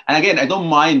donuts. And again, I don't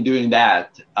mind doing that,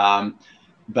 Yeah.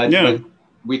 but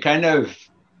we kind of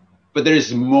but there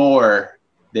is more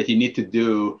that you need to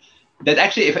do. That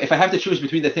actually, if I have to choose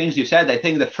between the things you said, I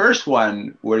think the first one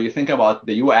where you think about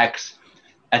the UX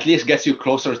at least gets you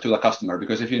closer to the customer,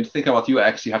 because if you think about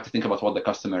UX, you have to think about what the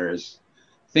customer is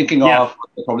thinking Yeah. of,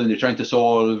 the problem they're trying to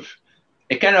solve.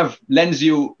 It kind of lends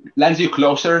you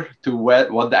closer to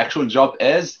what the actual job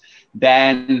is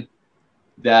than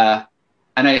the.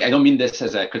 And I don't mean this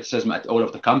as a criticism at all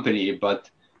of the company, but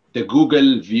the Google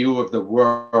view of the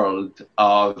world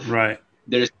of Right.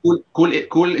 there is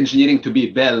cool engineering to be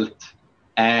built,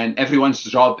 and everyone's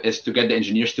job is to get the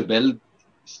engineers to build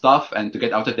stuff and to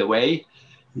get out of the way.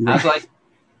 I was Right. like,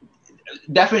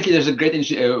 definitely there's a great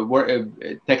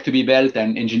tech to be built,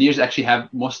 and engineers actually have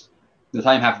the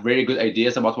time have very good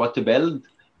ideas about what to build,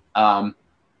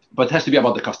 but it has to be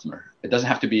about the customer. It doesn't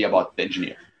have to be about the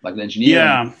engineer. Like the engineer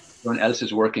and Yeah, everyone else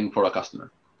is working for a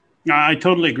customer. I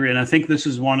totally agree. And I think this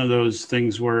is one of those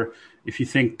things where if you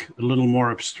think a little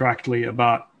more abstractly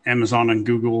about Amazon and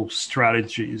Google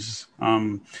strategies,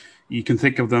 you can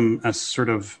think of them as sort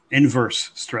of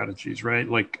inverse strategies, right?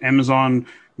 Like Amazon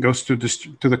goes to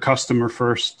the customer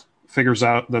first, figures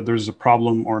out that there's a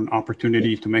problem or an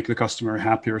opportunity to make the customer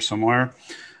happier somewhere,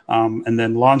 and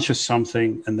then launches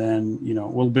something, and then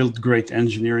we'll build great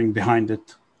engineering behind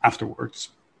it afterwards.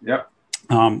 Yeah.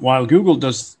 While Google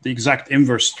does the exact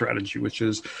inverse strategy, which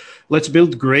is let's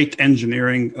build great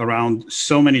engineering around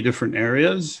so many different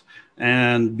areas.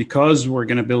 And because we're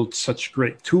going to build such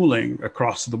great tooling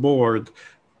across the board,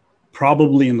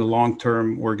 probably in the long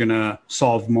term, we're going to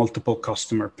solve multiple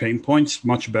customer pain points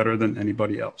much better than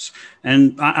anybody else.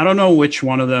 And I don't know which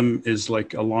one of them is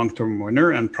like a long-term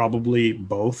winner, and probably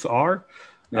both are.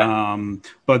 Yeah.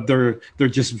 But they're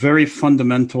just very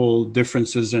fundamental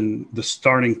differences in the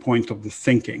starting point of the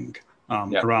thinking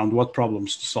Yeah. around what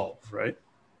problems to solve, right?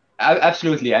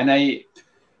 Absolutely. And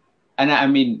I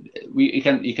mean,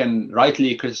 you can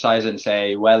rightly criticize and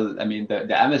say, well, I mean,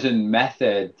 the Amazon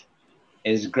method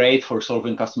is great for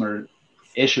solving customer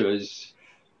issues,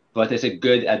 but is it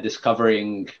good at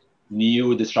discovering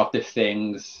new disruptive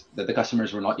things that the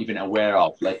customers were not even aware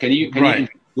of? Like, can you Right.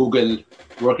 Google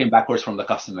working backwards from the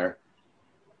customer?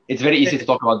 It's very easy to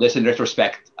talk about this in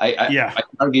retrospect. Yeah. I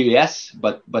argue yes,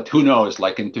 but who knows?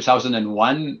 Like in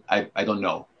 2001, I don't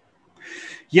know.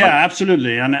 Yeah, But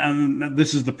absolutely. And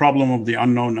this is the problem of the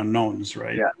unknown unknowns,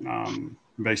 right? yeah,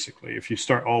 Basically, if you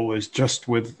start always just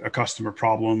with a customer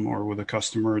problem or with a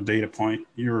customer data point,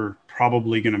 you're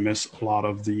probably going to miss a lot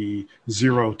of the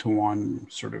 0 to 1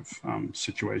 sort of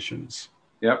situations.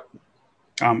 yep,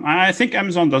 I think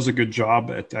Amazon does a good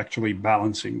job at actually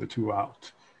balancing the two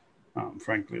out.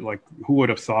 Frankly, like who would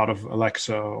have thought of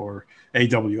Alexa or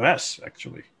AWS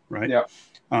actually, right? yep.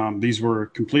 These were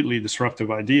completely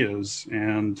disruptive ideas,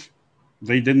 and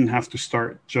they didn't have to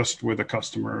start just with a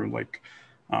customer like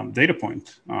data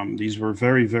point. These were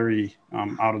very, very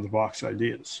out of the box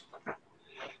ideas.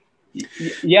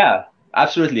 Yeah,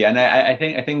 absolutely. And I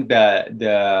think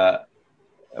the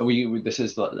we this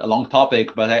is a long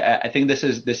topic, but I think this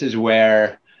is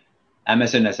where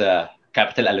Amazon as a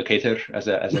capital allocator, as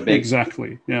a big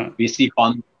Exactly. Yeah. VC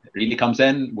fund really comes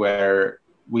in, where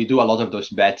we do a lot of those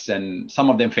bets, and some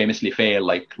of them famously fail,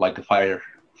 like the Fire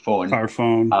Phone. Fire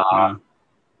phone. Uh,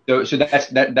 Yeah. so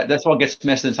that's what gets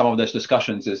missed in some of those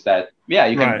discussions, is that yeah,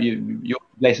 Right. you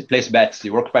place bets,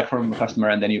 you work back from the customer,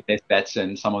 and then you place bets,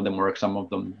 and some of them work, some of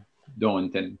them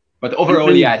don't. And but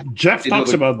overall, yeah, And Jeff they do a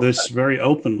talks good about job. this very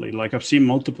openly. Like I've seen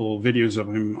multiple videos of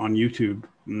him on YouTube,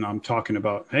 and I'm talking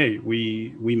about, hey,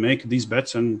 we make these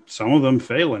bets, and some of them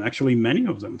fail, and actually many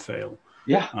of them fail,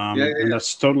 Yeah, yeah, and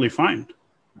that's totally fine.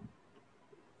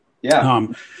 yeah,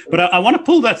 But I want to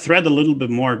pull that thread a little bit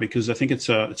more because I think it's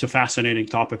a fascinating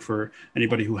topic for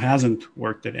anybody who hasn't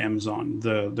worked at Amazon.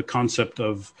 The concept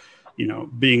of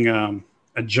being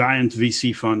a giant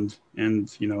VC fund, and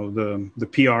the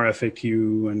PR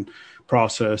FAQ and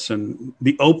process, and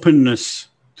the openness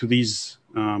to these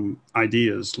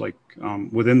ideas, like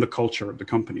within the culture of the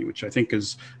company, which I think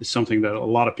is something that a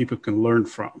lot of people can learn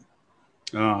from.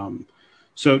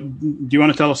 So do you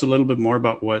want to tell us a little bit more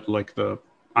about what like the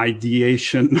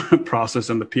ideation process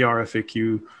and the PR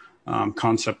FAQ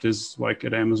concept is like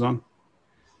at Amazon?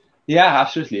 yeah,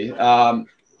 absolutely.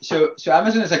 So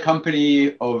Amazon is a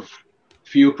company of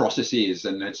few processes,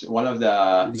 and it's one of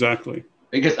the Exactly.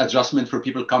 biggest adjustment for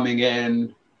people coming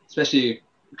in, especially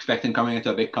expecting coming into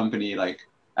a big company. Like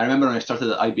I remember when I started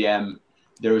at IBM,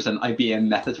 there was an IBM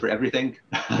method for everything.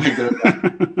 Like there was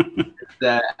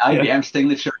the Yeah. IBM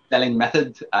signature selling method,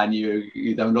 and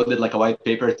you downloaded like a white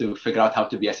paper to figure out how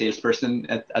to be a salesperson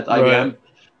at Right. IBM.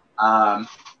 Um,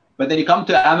 but then you come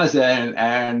to Amazon,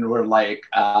 and we're like,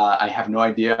 I have no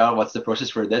idea what's the process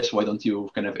for this. Why don't you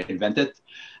kind of invent it?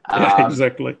 Yeah. Um,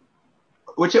 Exactly.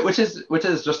 which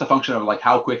is just a function of like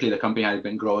how quickly the company has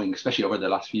been growing, especially over the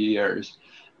last few years.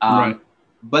 Right.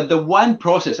 But the one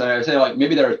process, and I would say like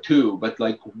maybe there are two, but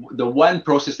like the one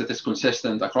process that is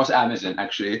consistent across Amazon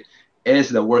actually is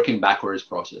the working backwards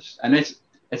process, and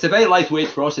it's a very lightweight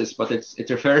process, but it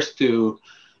refers to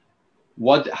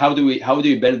how do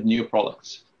we build new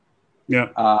products, Yeah.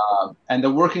 and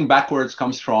the working backwards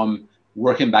comes from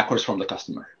working backwards from the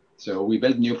customer. So we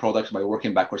build new products by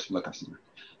working backwards from the customer.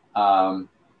 Um,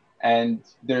 and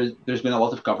there's been a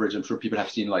lot of coverage. I'm sure people have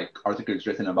seen like articles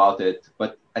written about it.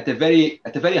 But at a very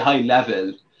high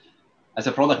level, as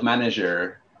a product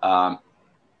manager,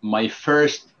 my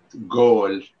first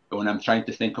goal when I'm trying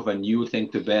to think of a new thing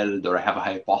to build, or I have a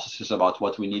hypothesis about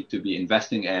what we need to be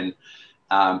investing in,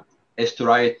 is to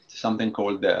write something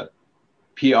called the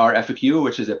PR FAQ,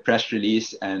 which is a press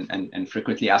release and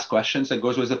frequently asked questions that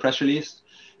goes with the press release.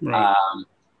 Right.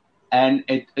 And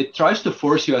it tries to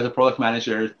force you as a product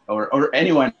manager, or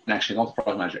anyone, actually, not a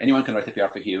product manager, anyone can write a PR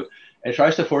FAQ. It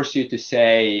tries to force you to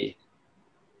say,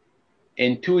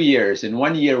 in 2 years, in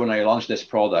 1 year when I launch this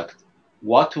product,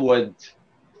 what would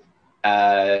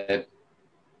a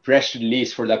press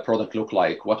release for that product look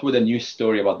like? What would a news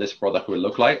story about this product will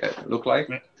look like?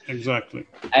 Exactly.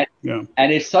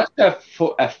 And it's such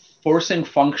a forcing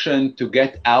function to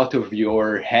get out of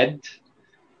your head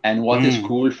and what is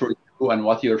cool for you and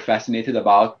what you're fascinated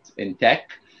about in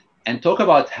tech, and talk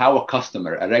about how a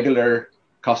customer, a regular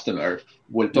customer,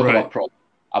 will talk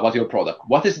about your product.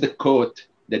 What is the quote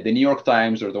that the New York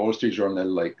Times or the Wall Street Journal,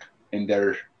 like in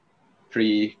their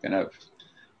pre kind of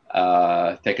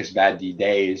tech is bad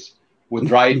days, would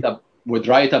write about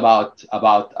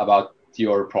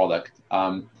your product?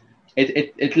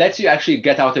 It lets you actually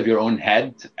get out of your own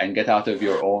head and get out of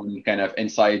your own kind of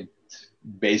inside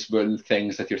baseball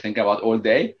things that you're thinking about all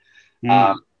day.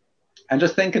 And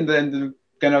just think in the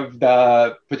kind of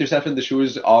put yourself in the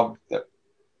shoes of the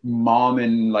mom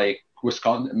in like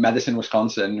Madison,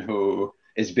 Wisconsin, who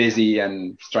is busy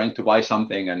and trying to buy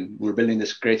something, and we're building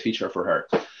this great feature for her.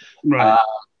 Right.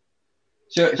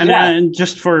 And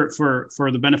just for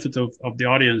the benefit of the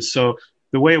audience, so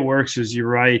the way it works is you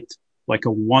write like a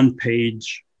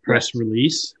 1-page press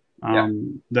release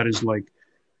that is like,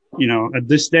 at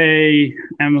this day,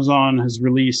 Amazon has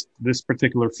released this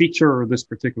particular feature or this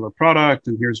particular product,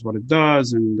 and here's what it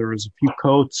does. And there's a few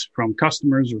quotes from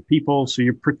customers or people. So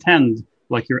you pretend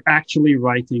like you're actually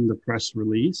writing the press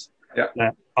release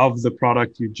of the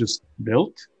product you just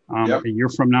built a year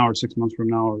from now or 6 months from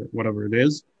now or whatever it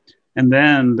is. And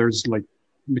then there's like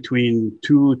between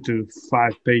 2 to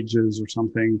 5 pages or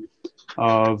something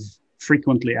of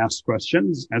frequently asked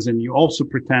questions, as in you also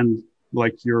pretend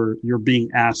like you're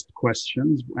being asked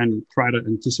questions and try to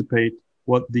anticipate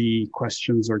what the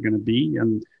questions are going to be.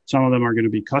 And some of them are going to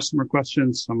be customer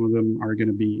questions. Some of them are going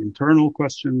to be internal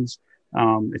questions,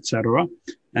 etc.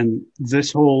 And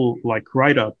this whole like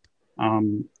write-up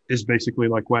is basically,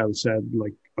 like Wael said,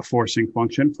 like a forcing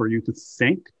function for you to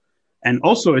think. And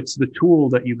also it's the tool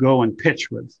that you go and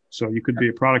pitch with. So you could be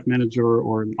a product manager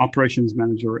or an operations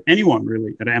manager, or anyone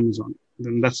really at Amazon.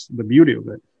 And that's the beauty of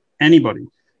it. Anybody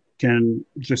can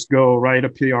just go write a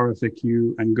PR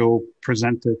FAQ and go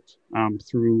present it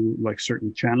through like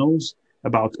certain channels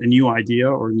about a new idea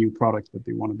or a new product that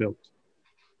they want to build.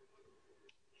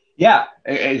 Yeah,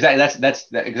 exactly.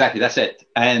 That's it.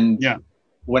 And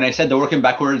when I said the working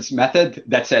backwards method,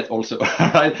 that's it also.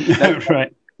 Right.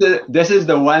 Right. This is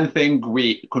the one thing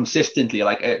we consistently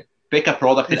pick a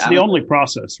product. It's the only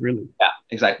process, really. Yeah,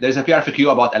 exactly. There's a PR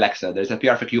FAQ about Alexa. There's a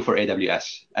PR FAQ for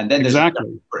AWS, and then there's a PR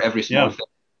for every small thing.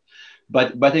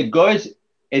 But it goes.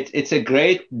 It's a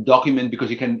great document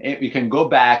because you can go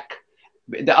back.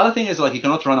 The other thing is like you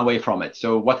cannot run away from it.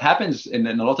 So what happens in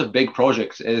a lot of big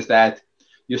projects is that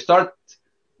you start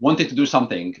wanting to do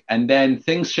something, and then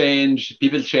things change,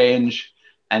 people change.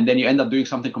 And then you end up doing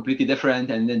something completely different,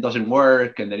 and then it doesn't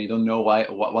work, and then you don't know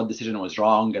what decision was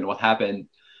wrong and what happened.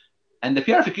 And the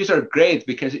PR FAQs are great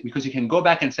because you can go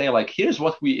back and say, like, here's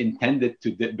what we intended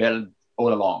to build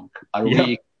all along. Are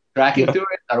we tracking to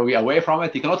it? Are we away from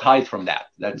it? You cannot hide from that.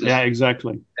 That's just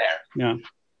exactly there. Yeah.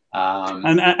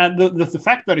 And the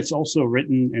fact that it's also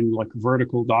written in like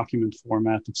vertical document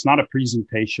format, it's not a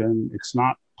presentation, it's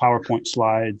not PowerPoint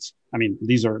slides. I mean,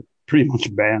 these are pretty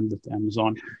much banned at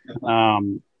Amazon.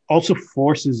 Also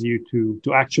forces you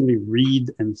to actually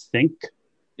read and think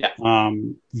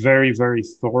very, very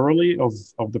thoroughly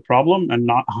of the problem and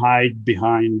not hide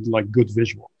behind like good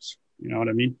visuals. You know what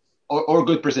I mean? Or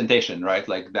good presentation, right?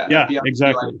 Like that. Yeah,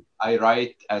 exactly. I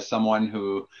write as someone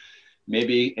who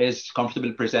maybe is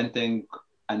comfortable presenting,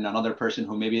 and another person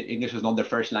who maybe English is not their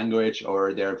first language,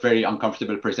 or they're very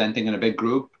uncomfortable presenting in a big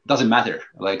group. Doesn't matter.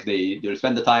 Like they'll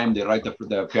spend the time, they write the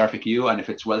PR FAQ, and if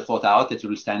it's well thought out, it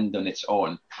will stand on its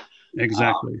own.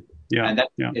 Exactly. And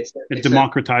it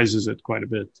democratizes it quite a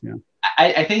bit. Yeah.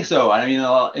 I think so. I mean,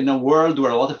 in a world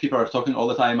where a lot of people are talking all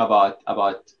the time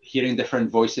about hearing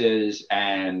different voices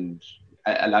and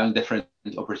allowing different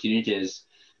opportunities,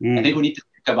 I think we need to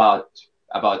think about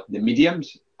the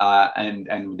mediums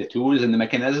and the tools and the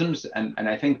mechanisms, and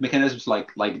I think mechanisms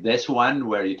like this one,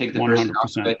 where you take the person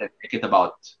out of it and make it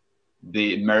about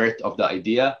the merit of the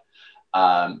idea,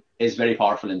 is very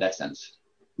powerful in that sense.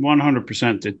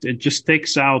 100%. It just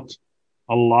takes out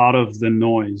a lot of the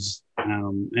noise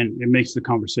And it makes the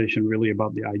conversation really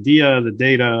about the idea, the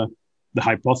data, the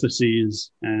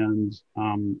hypotheses, and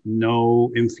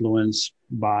no influence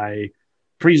by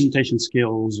presentation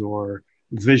skills or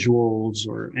visuals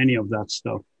or any of that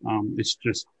stuff. It's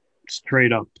just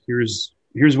straight up. Here's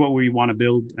what we want to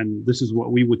build, and this is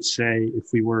what we would say if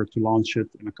we were to launch it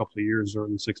in a couple of years or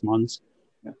in 6 months.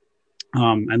 Yeah.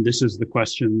 And this is the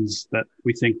questions that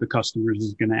we think the customers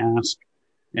is going to ask,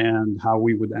 and how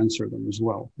we would answer them as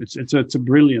well. It's a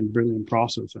brilliant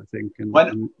process, I think, and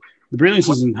the brilliance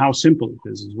is in how simple it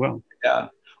is as well. Yeah.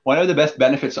 One of the best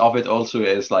benefits of it also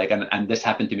is like, and this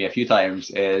happened to me a few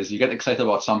times, is you get excited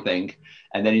about something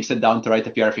and then you sit down to write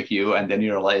a PRFQ and then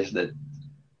you realize that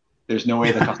there's no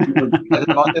way the customer will be excited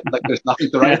about it. Like there's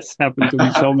nothing to write. It's happened to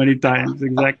me so many times.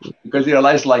 Exactly. Because you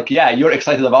realize like, yeah, you're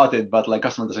excited about it, but like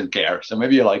customer doesn't care. So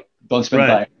maybe you like don't spend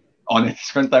time on it.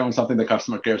 Spend time on something the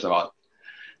customer cares about.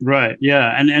 Right.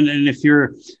 Yeah. And if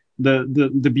you're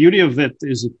the beauty of it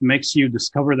is it makes you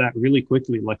discover that really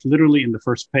quickly, like literally in the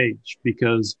first page,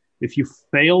 because if you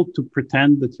fail to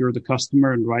pretend that you're the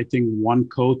customer and writing one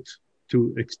quote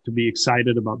to be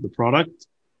excited about the product,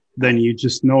 then you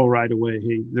just know right away,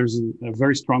 hey, there's a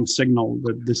very strong signal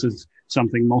that this is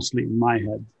something mostly in my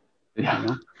head. Yeah.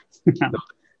 You know?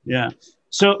 Yeah.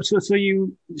 So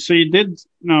you did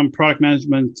product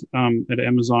management at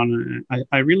Amazon.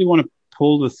 I really want to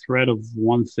pull the thread of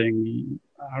one thing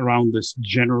around this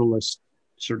generalist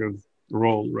sort of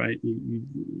role, right?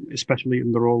 Especially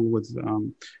in the role with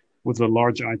a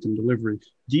large item delivery.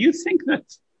 Do you think that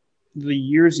the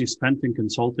years you spent in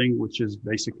consulting, which is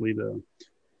basically the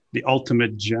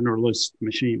ultimate generalist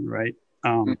machine, right,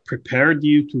 prepared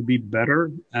you to be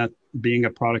better at being a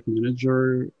product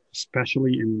manager,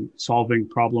 especially in solving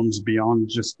problems beyond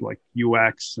just like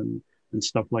UX and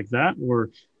stuff like that?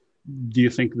 Or do you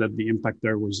think that the impact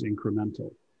there was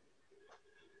incremental?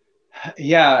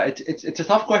 Yeah, it's a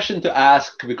tough question to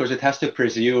ask because it has to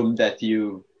presume that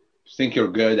you think you're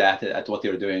good at it, at what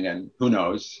you're doing, and who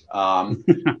knows?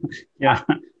 Yeah,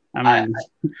 I mean,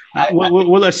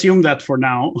 we'll assume that for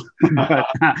now, but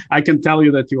I can tell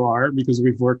you that you are because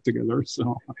we've worked together.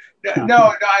 So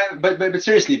but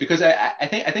seriously, because I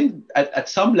think at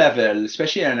some level,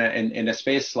 especially in a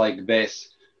space like this,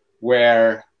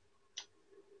 where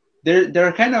there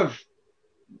are kind of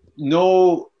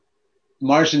no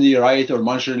marginally right or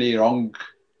marginally wrong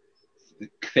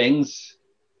things.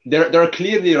 There are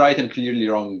clearly right and clearly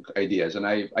wrong ideas, and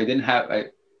I didn't have a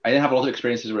lot of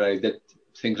experiences where I did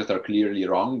things that are clearly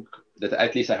wrong that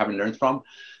at least I haven't learned from.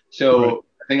 So right.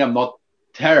 I think I'm not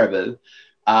terrible,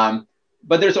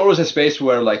 but there's always a space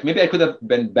where like maybe I could have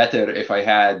been better if I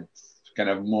had kind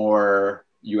of more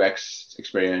UX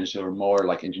experience or more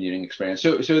like engineering experience.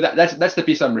 So that's the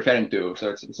piece I'm referring to.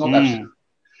 So it's not absolute.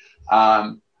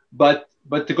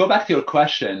 But to go back to your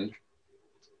question,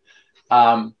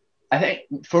 I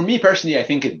think for me personally, I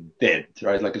think it did,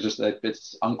 right? Like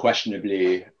it's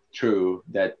unquestionably true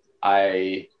that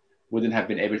I wouldn't have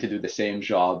been able to do the same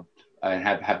job and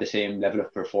have the same level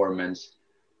of performance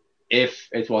if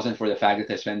it wasn't for the fact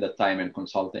that I spent that time in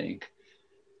consulting.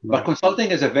 Right. But consulting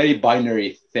is a very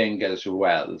binary thing as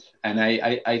well. And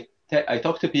I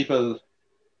talk to people.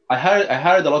 I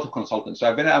hired a lot of consultants. So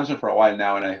I've been at Amazon for a while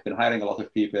now, and I've been hiring a lot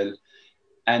of people.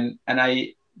 And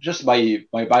I just by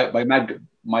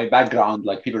my background,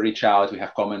 like people reach out, we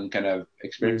have common kind of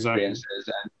experiences,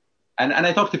 exactly. and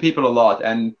I talk to people a lot,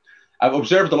 and I've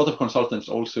observed a lot of consultants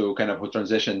also kind of who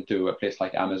transition to a place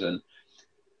like Amazon,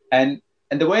 and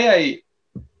the way I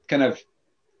kind of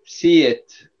see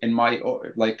it in my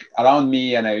like around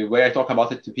me, and the way I talk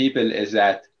about it to people is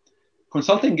that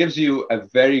consulting gives you a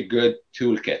very good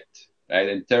toolkit, right,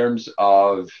 in terms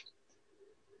of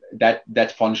that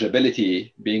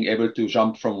fungibility, being able to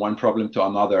jump from one problem to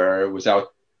another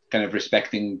without kind of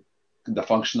respecting the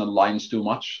functional lines too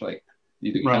much. Like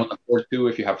you cannot afford to,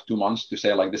 if you have 2 months to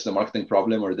say like this is a marketing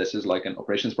problem or this is like an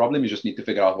operations problem, you just need to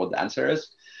figure out what the answer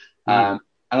is. And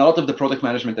a lot of the product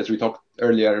management, as we talked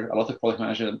earlier, a lot of product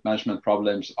management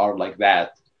problems are like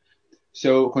that.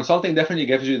 So consulting definitely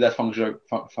gives you that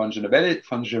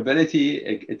fungibility.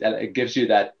 It gives you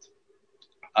that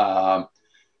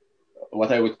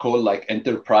what I would call like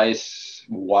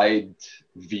enterprise-wide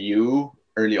view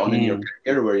early on in your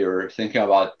career, where you're thinking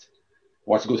about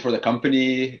what's good for the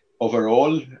company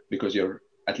overall, because you're,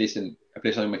 at least in a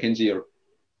place like McKinsey, your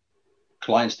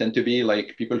clients tend to be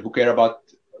like people who care about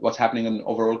what's happening in the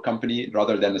overall company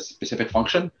rather than a specific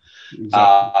function.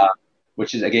 Exactly.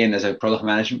 Which is, again, as a product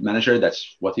manager,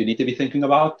 that's what you need to be thinking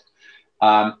about.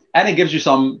 And it gives you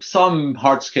some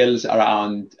hard skills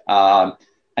around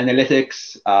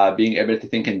analytics, being able to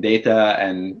think in data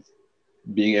and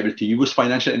being able to use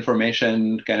financial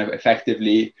information kind of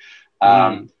effectively.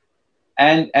 And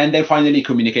then finally,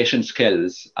 communication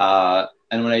skills.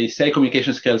 And when I say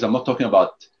communication skills, I'm not talking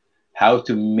about how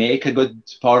to make a good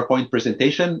PowerPoint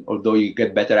presentation, although you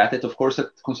get better at it, of course, at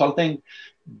consulting,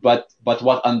 but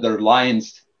what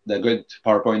underlines the good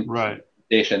PowerPoint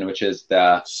presentation, which is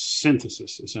the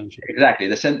synthesis, essentially. Exactly.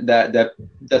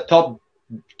 The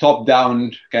top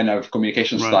down kind of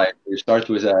communication style. You start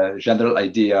with a general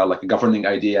idea, like a governing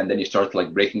idea, and then you start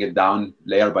like breaking it down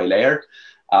layer by layer.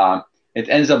 It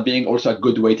ends up being also a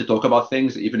good way to talk about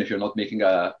things, even if you're not making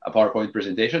a PowerPoint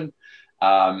presentation.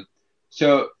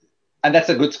 And that's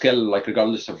a good skill, like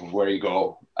regardless of where you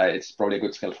go, it's probably a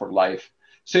good skill for life.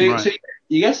 So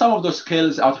you get some of those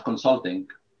skills out of consulting,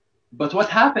 but what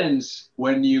happens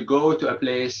when you go to a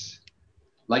place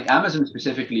like Amazon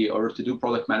specifically, or to do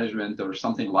product management or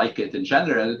something like it in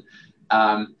general,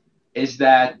 is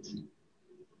that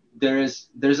there's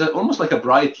almost like a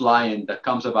bright line that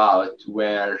comes about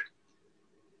where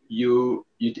you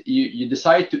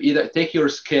decide to either take your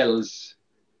skills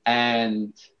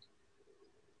and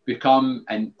become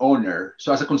an owner.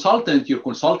 So as a consultant, you're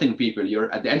consulting people.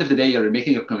 You're at the end of the day, you're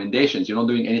making recommendations. You're not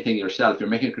doing anything yourself. You're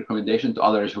making recommendations to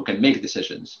others who can make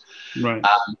decisions. Right.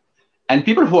 And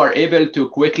people who are able to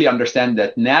quickly understand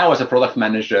that now as a product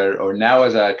manager or now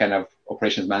as a kind of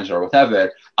operations manager or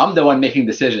whatever, I'm the one making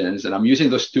decisions and I'm using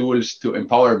those tools to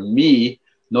empower me,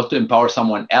 not to empower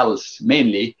someone else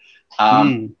mainly,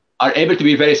 are able to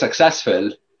be very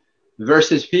successful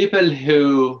versus people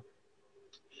who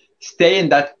stay in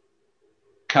that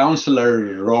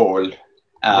counselor role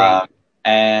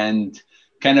and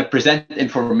kind of present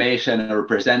information or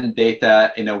present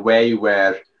data in a way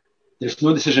where there's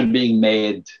no decision being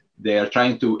made. They're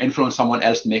trying to influence someone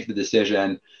else to make the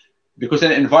decision. Because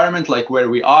in an environment like where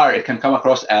we are, it can come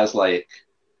across as like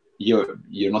you're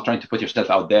not trying to put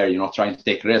yourself out there. You're not trying to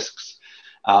take risks.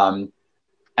 And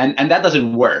that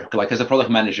doesn't work. Like as a product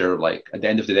manager, like at the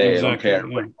end of the day, I don't care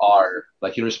what you are.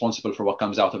 Like you're responsible for what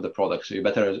comes out of the product. So you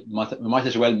might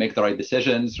as well make the right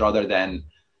decisions rather than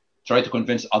try to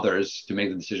convince others to make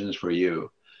the decisions for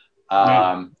you.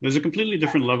 There's a completely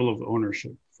different level of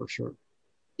ownership for sure.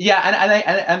 Yeah,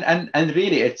 and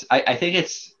really, I think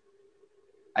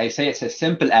I say it's as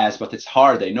simple as, but it's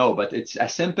hard, I know, but it's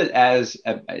as simple as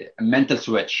a mental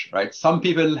switch, right? Some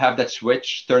people have that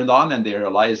switch turned on and they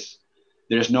realize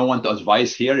there's no one to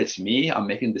advise here. It's me. I'm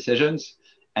making decisions,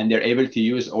 and they're able to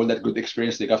use all that good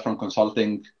experience they got from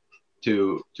consulting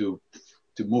to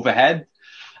move ahead.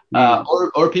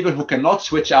 Or people who cannot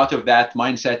switch out of that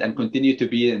mindset and continue to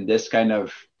be in this kind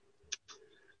of,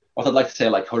 what I'd like to say,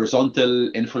 like horizontal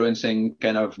influencing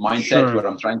kind of mindset, where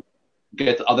I'm trying to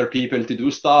get other people to do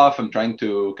stuff. I'm trying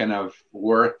to kind of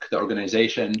work the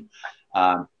organization,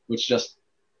 which just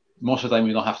most of the time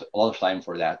we don't have a lot of time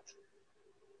for that.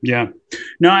 Yeah,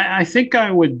 no, I think I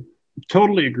would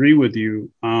totally agree with you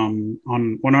on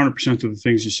 100% of the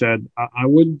things you said. I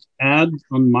would add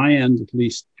on my end at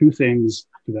least two things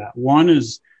to that. One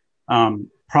is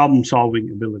problem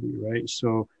solving ability, right?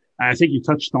 So I think you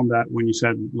touched on that when you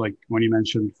said, like when you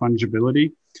mentioned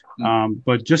fungibility,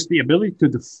 but just the ability to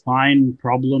define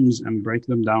problems and break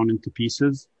them down into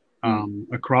pieces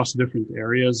across different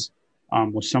areas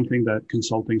was something that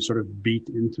consulting sort of beat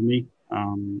into me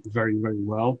very, very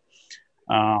well.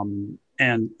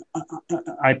 And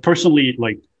I personally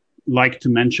like to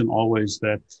mention always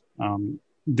that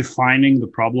defining the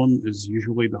problem is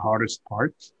usually the hardest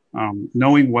part.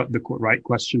 Knowing what the right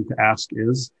question to ask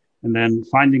is, and then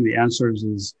finding the answers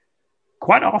is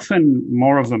quite often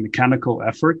more of a mechanical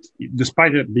effort,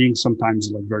 despite it being sometimes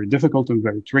like very difficult and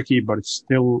very tricky, but it's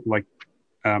still like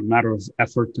a matter of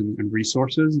effort and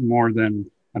resources more than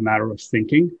a matter of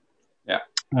thinking. Yeah.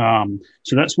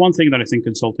 So that's one thing that I think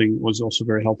consulting was also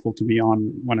very helpful to me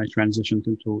on when I transitioned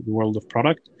into the world of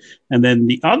product. And then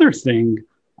the other thing,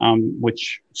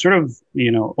 which sort of,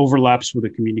 overlaps with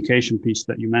the communication piece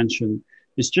that you mentioned,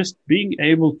 is just being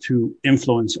able to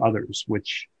influence others,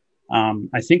 which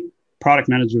I think product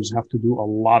managers have to do a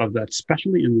lot of that,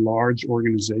 especially in large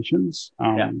organizations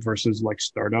versus like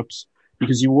startups,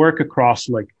 because you work across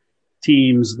like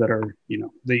teams that are,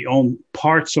 they own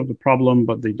parts of the problem,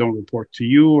 but they don't report to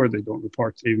you, or they don't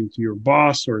report even to your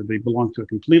boss, or they belong to a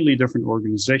completely different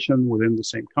organization within the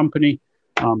same company.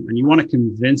 And you want to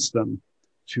convince them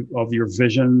of your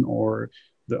vision or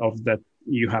of that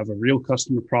you have a real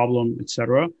customer problem,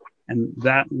 etc. And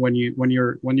that when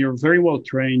you're very well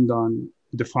trained on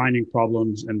defining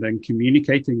problems and then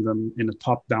communicating them in a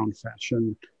top-down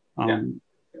fashion,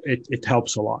 it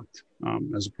helps a lot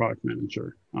as a product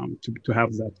manager to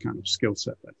have that kind of skill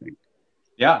set, I think.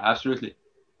 Yeah, absolutely.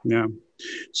 Yeah.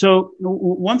 So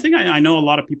one thing I know a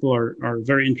lot of people are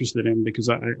very interested in, because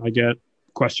I get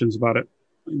questions about it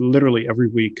literally every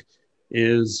week,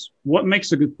 is what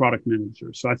makes a good product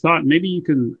manager. So I thought maybe you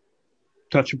can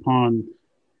touch upon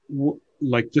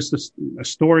like just a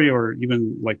story, or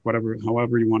even like whatever,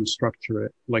 however you want to structure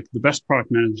it, like the best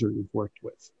product manager you've worked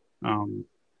with. Um,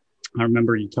 I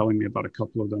remember you telling me about a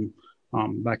couple of them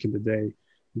back in the day,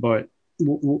 but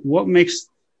what makes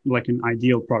like an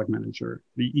ideal product manager?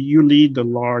 You lead a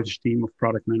large team of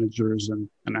product managers and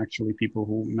actually people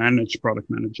who manage product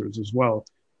managers as well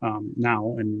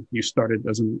now, and you started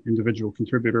as an individual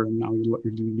contributor, and now you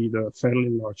lead a fairly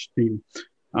large team.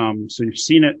 So you've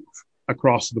seen it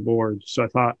across the board. So I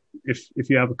thought if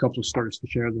you have a couple of stories to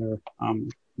share there,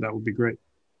 that would be great.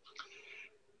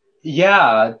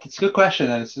 Yeah, it's a good question,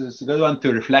 and it's a good one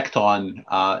to reflect on.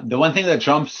 The one thing that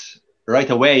jumps right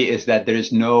away is that there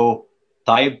is no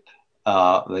type.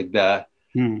 Like the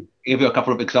Hmm. give you a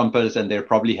couple of examples, and they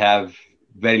probably have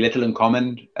very little in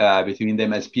common between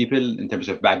them as people in terms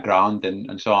of background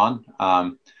and so on.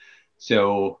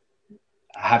 So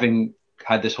having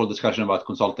had this whole discussion about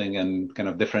consulting and kind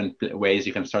of different ways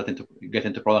you can start into get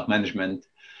into product management,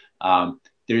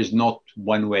 there is not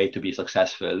one way to be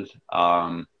successful.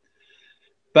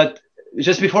 But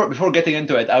just before getting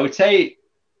into it, I would say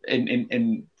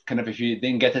in kind of if you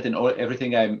didn't get it in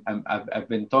everything I've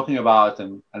been talking about,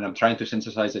 and I'm trying to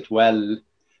synthesize it well,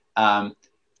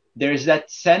 there is that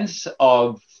sense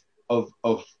of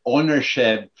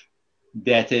ownership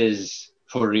that is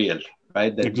for real,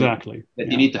 right? Exactly. That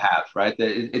you Yeah. need to have, right?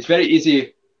 It's very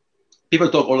easy. People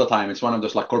talk all the time. It's one of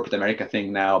those like corporate America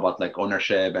thing now about like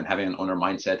ownership and having an owner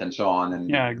mindset and so on, and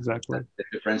Yeah, exactly.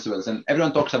 the principles, and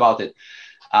everyone talks about it.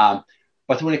 Um,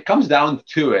 but when it comes down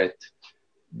to it,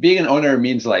 being an owner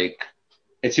means like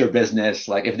it's your business.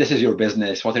 Like if this is your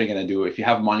business, what are you gonna do? If you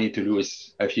have money to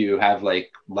lose, if you have like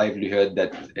livelihood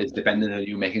that is dependent on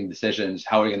you making decisions,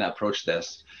 how are you gonna approach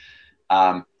this?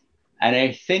 Um, and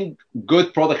I think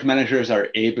good product managers are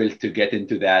able to get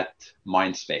into that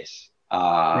mind space.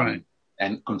 Right.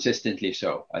 And consistently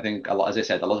so. I think, as I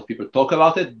said, a lot of people talk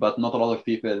about it, but not a lot of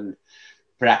people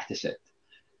practice it.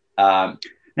 Um,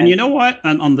 And you and know what?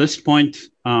 And on this point,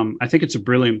 I think it's a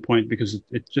brilliant point, because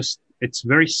it's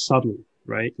very subtle,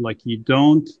 right? Like you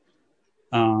don't,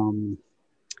 um,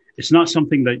 it's not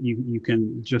something that you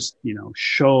can just,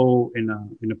 show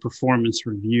in a performance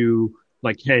review.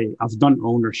 Like, hey, I've done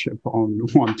ownership on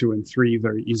one, two, and three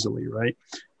very easily, right?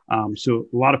 So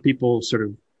a lot of people sort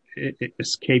of, it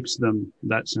escapes them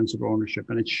that sense of ownership,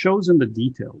 and it shows in the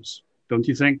details, don't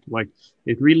you think? Like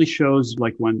it really shows,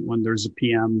 like when there's a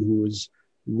PM who is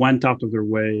went out of their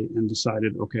way and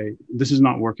decided, okay, this is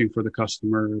not working for the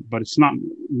customer, but it's not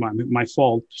my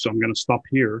fault, so I'm going to stop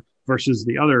here. Versus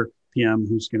the other PM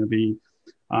who's going to be,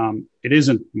 it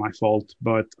isn't my fault,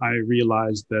 but I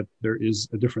realized that there is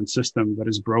a different system that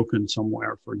is broken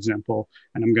somewhere, for example,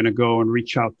 and I'm going to go and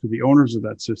reach out to the owners of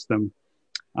that system,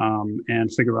 and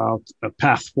figure out a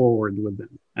path forward with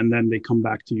them. And then they come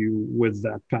back to you with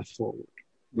that path forward,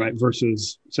 right?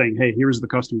 Versus saying, hey, here's the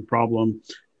customer problem.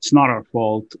 It's not our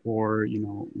fault, or,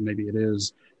 maybe it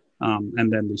is.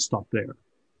 And then they stop there.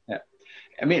 yeah,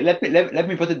 I mean, let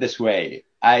me put it this way.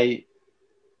 I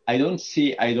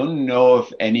don't know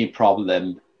of any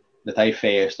problem that I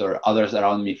faced or others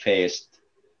around me faced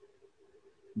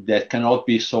that cannot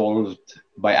be solved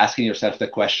by asking yourself the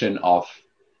question of,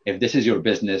 if this is your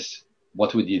business,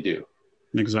 what would you do?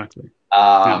 Exactly.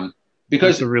 Yeah. Um, That's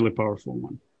because a really powerful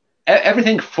one.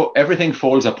 everything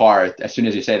falls apart as soon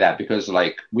as you say that, because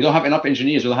like we don't have enough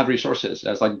engineers, we don't have resources.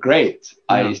 It's like, great,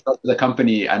 Yeah. I started the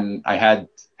company and I had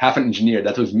half an engineer,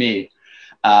 that was me,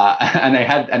 and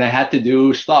I had to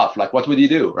do stuff like, what would you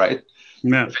do, right?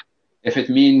 Yeah. If it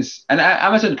means, and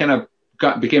Amazon kind of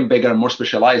became bigger and more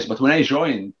specialized, but when I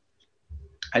joined,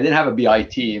 I didn't have a BI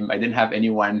team, I didn't have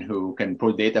anyone who can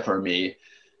pull data for me.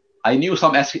 I knew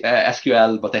some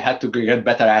SQL, but I had to get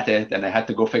better at it, and I had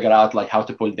to go figure out like how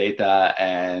to pull data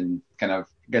and kind of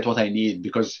get what I need.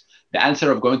 Because the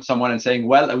answer of going to someone and saying,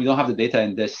 "Well, we don't have the data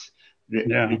in this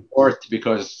Yeah. report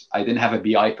because I didn't have a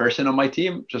BI person on my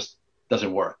team," just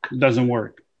doesn't work. It doesn't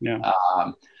work. Yeah.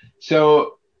 Um,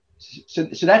 so, so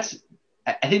that's,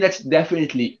 I think that's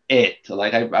definitely it.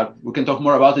 Like we can talk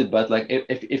more about it, but like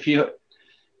if you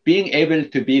being able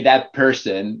to be that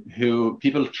person who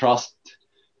people trust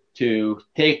to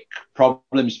take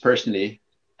problems personally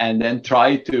and then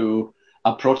try to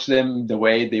approach them the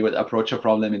way they would approach a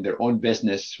problem in their own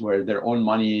business where their own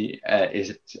money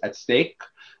is at stake.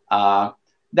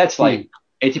 That's Hmm. like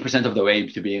 80% of the way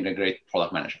to being a great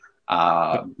product manager.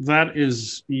 That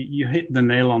is, you hit the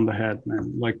nail on the head,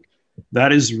 man. Like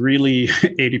that is really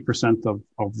 80%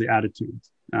 of the attitude.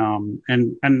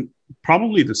 And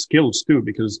probably the skills too,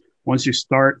 because once you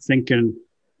start thinking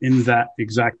in that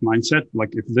exact mindset, like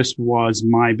if this was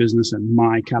my business and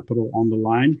my capital on the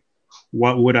line,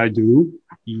 what would I do?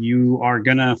 You are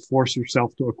going to force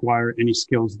yourself to acquire any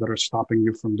skills that are stopping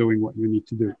you from doing what you need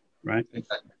to do. Right.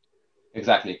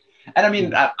 Exactly. And I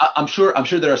mean, I'm sure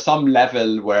there are some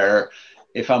level where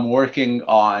if I'm working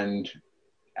on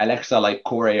Alexa like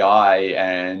Core AI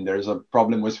and there's a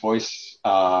problem with voice,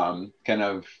 kind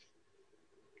of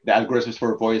the algorithms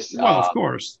for voice. Well, of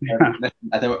course. Yeah.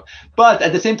 But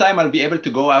at the same time, I'll be able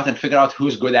to go out and figure out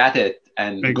who's good at it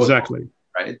and exactly.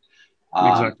 Right.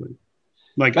 Exactly.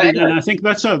 Like, and I think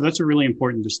that's a really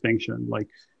important distinction. Like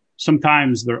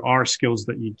sometimes there are skills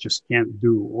that you just can't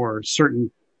do, or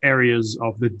certain areas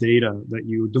of the data that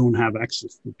you don't have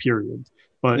access to, period.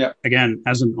 But again,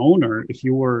 as an owner, if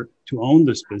you were to own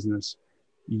this business,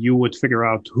 you would figure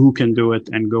out who can do it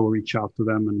and go reach out to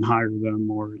them and hire them,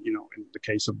 or, you know, in the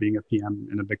case of being a PM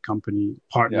in a big company,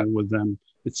 partner with them,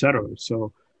 etc.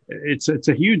 So it's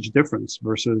a huge difference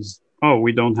versus, oh,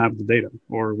 we don't have the data,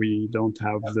 or we don't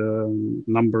have the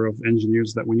number of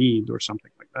engineers that we need, or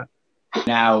something like that.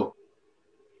 Now,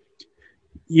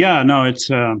 yeah, no, it's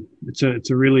a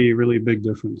really, really big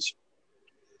difference.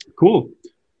 Cool.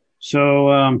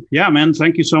 So, yeah, man,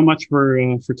 thank you so much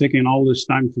for taking all this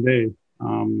time today.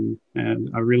 And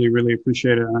I really, really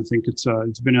appreciate it. And I think it's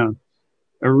been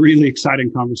a really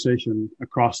exciting conversation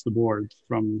across the board,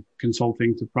 from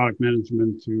consulting to product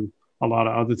management to a lot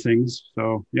of other things.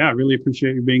 So yeah, I really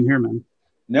appreciate you being here, man.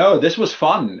 No, this was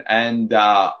fun. And,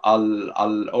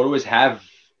 I'll always have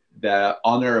the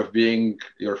honor of being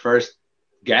your first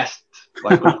guest.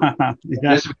 Like,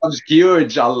 this becomes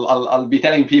huge, I'll be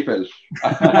telling people.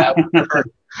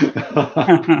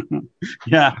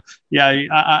 yeah.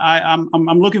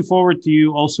 I'm looking forward to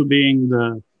you also being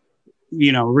the,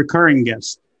 you know, recurring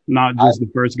guest, not just the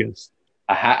first guest.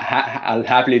 I'll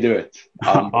happily do it.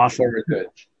 Awesome.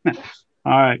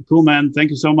 All right, cool, man. Thank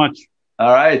you so much.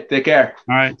 All right, take care.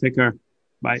 All right, take care.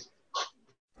 Bye.